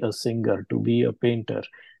be a singer, to be a painter,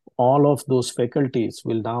 all of those faculties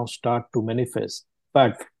will now start to manifest,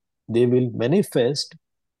 but they will manifest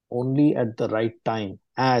only at the right time.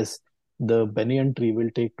 As the banyan tree will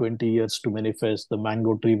take 20 years to manifest, the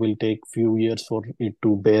mango tree will take few years for it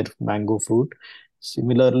to bear mango fruit.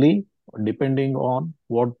 Similarly, depending on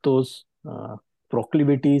what those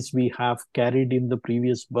proclivities we have carried in the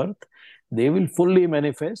previous birth, they will fully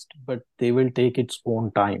manifest, but they will take its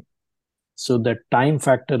own time. So that time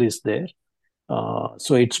factor is there.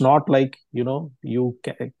 So it's not like, you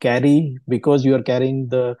carry, because you are carrying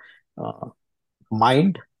the uh,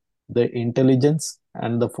 mind, the intelligence,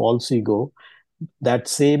 and the false ego, that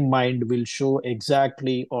same mind will show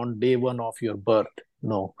exactly on day one of your birth.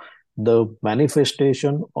 No, the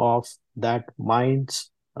manifestation of that mind's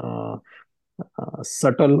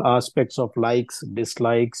subtle aspects of likes,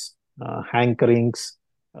 dislikes, hankerings,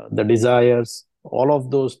 the desires, all of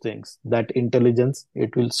those things, that intelligence,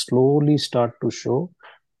 it will slowly start to show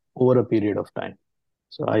over a period of time.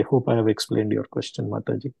 So I hope I have explained your question,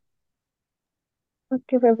 Mataji.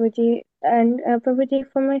 Okay, Prabhuji. And Prabhuji,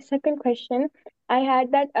 for my second question, I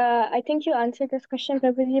had that I think you answered this question,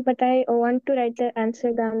 Prabhuji, but I want to write the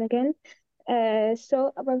answer down again.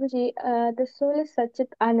 So, Prabhuji, the soul is Satchit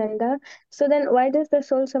Ananda. So then, why does the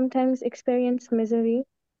soul sometimes experience misery?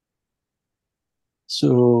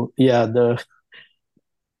 So yeah,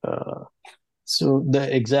 uh, the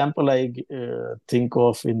example I think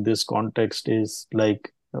of in this context is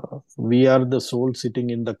like, we are the soul sitting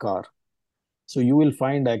in the car. So you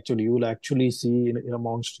will actually see in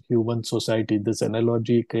amongst human society, this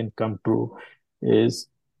analogy can come true, is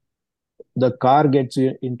the car gets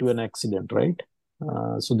into an accident, right?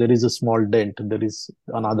 So there is a small dent, there is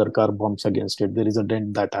another car bumps against it, there is a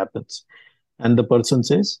dent that happens, and the person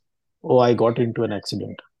says, oh, I got into an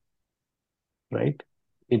accident, right?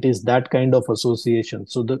 It is that kind of association.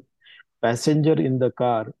 So the passenger in the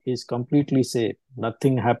car is completely safe,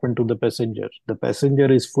 nothing happened to the passenger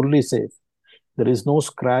is fully safe, there is no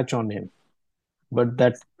scratch on him, but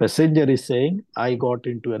that passenger is saying, I got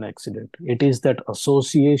into an accident. It is that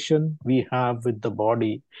association we have with the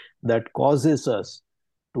body that causes us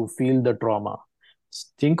to feel the trauma.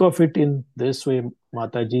 Think of it in this way,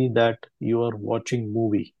 Mataji, that you are watching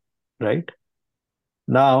movie, right?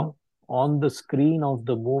 Now, on the screen of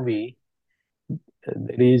the movie,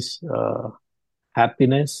 there is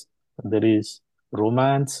happiness, there is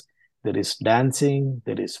romance, there is dancing,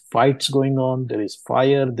 there is fights going on, there is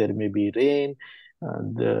fire, there may be rain.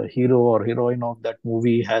 The hero or heroine of that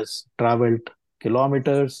movie has traveled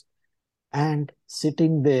kilometers, and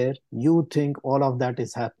sitting there, you think all of that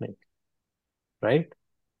is happening, right?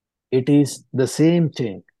 It is the same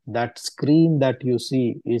thing. That screen that you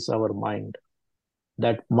see is our mind.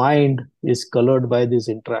 That mind is colored by these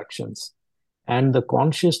interactions. And the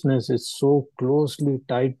consciousness is so closely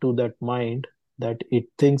tied to that mind that it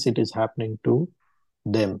thinks it is happening to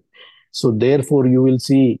them. So, therefore, you will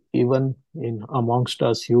see, even in amongst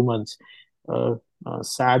us humans, a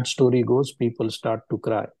sad story goes, people start to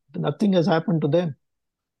cry. Nothing has happened to them,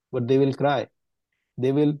 but they will cry.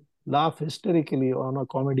 They will laugh hysterically on a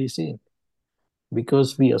comedy scene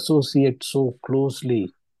because we associate so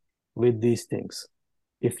closely with these things.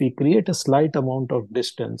 If we create a slight amount of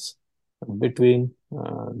distance between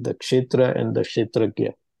the kshetra and the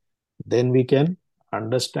kshetragya, then we can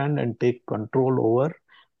understand and take control over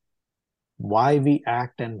why we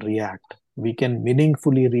act and react. We can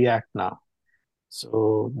meaningfully react now.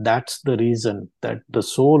 So that's the reason that the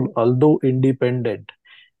soul, although independent,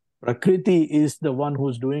 Prakriti is the one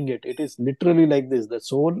who's doing it. It is literally like this. The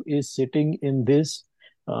soul is sitting in this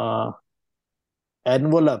uh,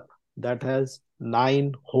 envelope that has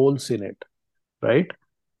 9 holes in it, right?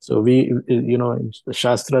 So the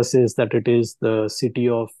Shastra says that it is the city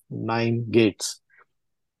of 9 gates.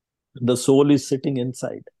 The soul is sitting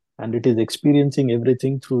inside and it is experiencing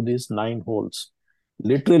everything through these 9 holes.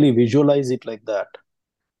 Literally visualize it like that.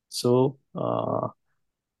 So,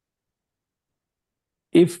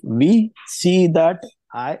 if we see that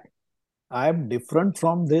I am different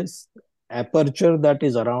from this aperture that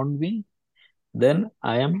is around me, then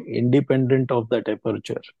I am independent of that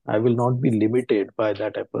aperture. I will not be limited by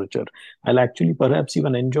that aperture. I'll actually perhaps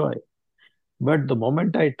even enjoy. But the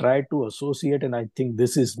moment I try to associate and I think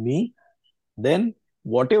this is me, then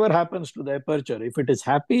whatever happens to the aperture, if it is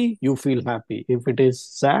happy, you feel happy. If it is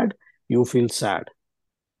sad, you feel sad.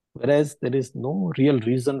 Whereas there is no real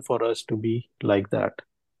reason for us to be like that.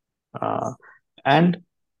 And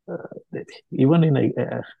uh, even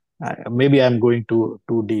in maybe I'm going too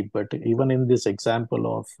deep, but even in this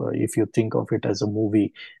example of if you think of it as a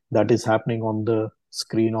movie that is happening on the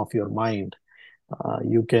screen of your mind,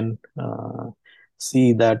 you can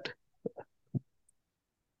see that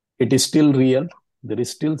it is still real. There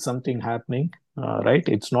is still something happening, right?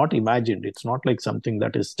 It's not imagined. It's not like something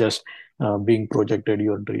that is just being projected.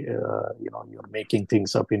 You're making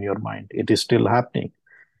things up in your mind. It is still happening.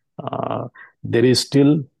 uh, there is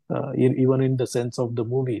still even in the sense of the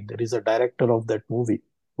movie, there is a director of that movie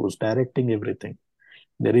who's directing everything.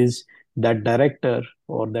 There is that director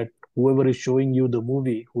or that whoever is showing you the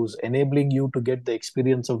movie who's enabling you to get the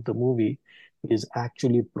experience of the movie is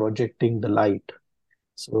actually projecting the light.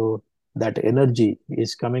 So that energy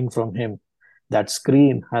is coming from him. That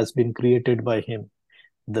screen has been created by him.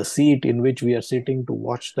 The seat in which we are sitting to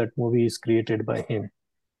watch that movie is created by him.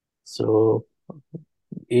 So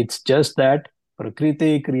it's just that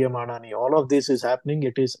Prakriti Kriyamanani, all of this is happening.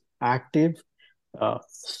 It is active, uh,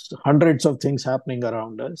 hundreds of things happening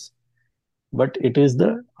around us, but it is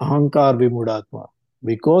the Ahankar Vimudatma.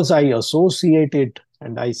 Because I associate it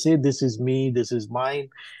and I say this is me, this is mine,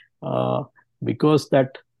 uh, because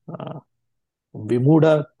that uh,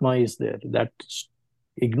 Vimudatma is there, that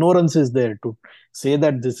ignorance is there to say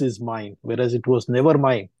that this is mine, whereas it was never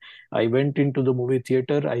mine. I went into the movie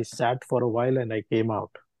theater, I sat for a while, and I came out,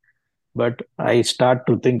 but I start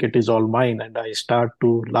to think it is all mine and I start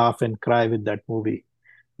to laugh and cry with that movie.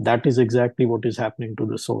 That is exactly what is happening to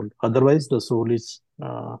the soul. Otherwise, the soul is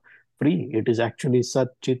free. It is actually Sat,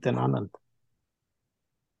 Chit, and Anand.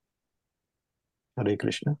 Hare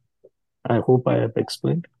Krishna. I hope I have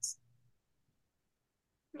explained.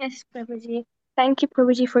 Yes, Prabhuji. Thank you,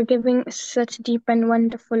 Prabhuji, for giving such deep and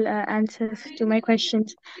wonderful answers to my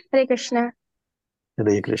questions. Hare Krishna.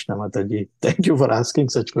 Hare Krishna, Mataji. Thank you for asking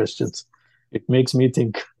such questions. It makes me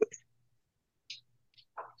think.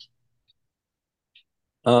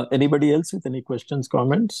 Anybody else with any questions,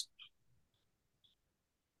 comments?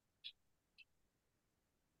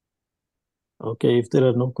 Okay, if there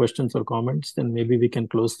are no questions or comments, then maybe we can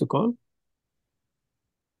close the call.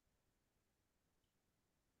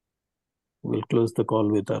 We'll close the call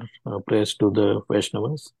with our prayers to the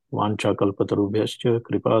Vaishnavas. Vancha kalpatarubhyascha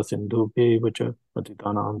kripa sindhubhya vacha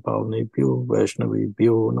patitanam pavnebhyo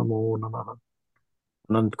Vaishnavibhyo namo namaha.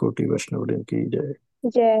 अनंत कोटि वैष्णववृंद की जय।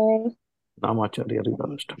 जय नामाचार्य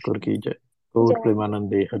हरिदास ठाकुर की जय। गौर जय।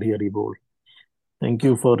 प्रेमानंदे हरि हरि बोल। Thank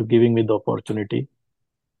you for giving me the opportunity.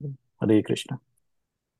 Hare Krishna.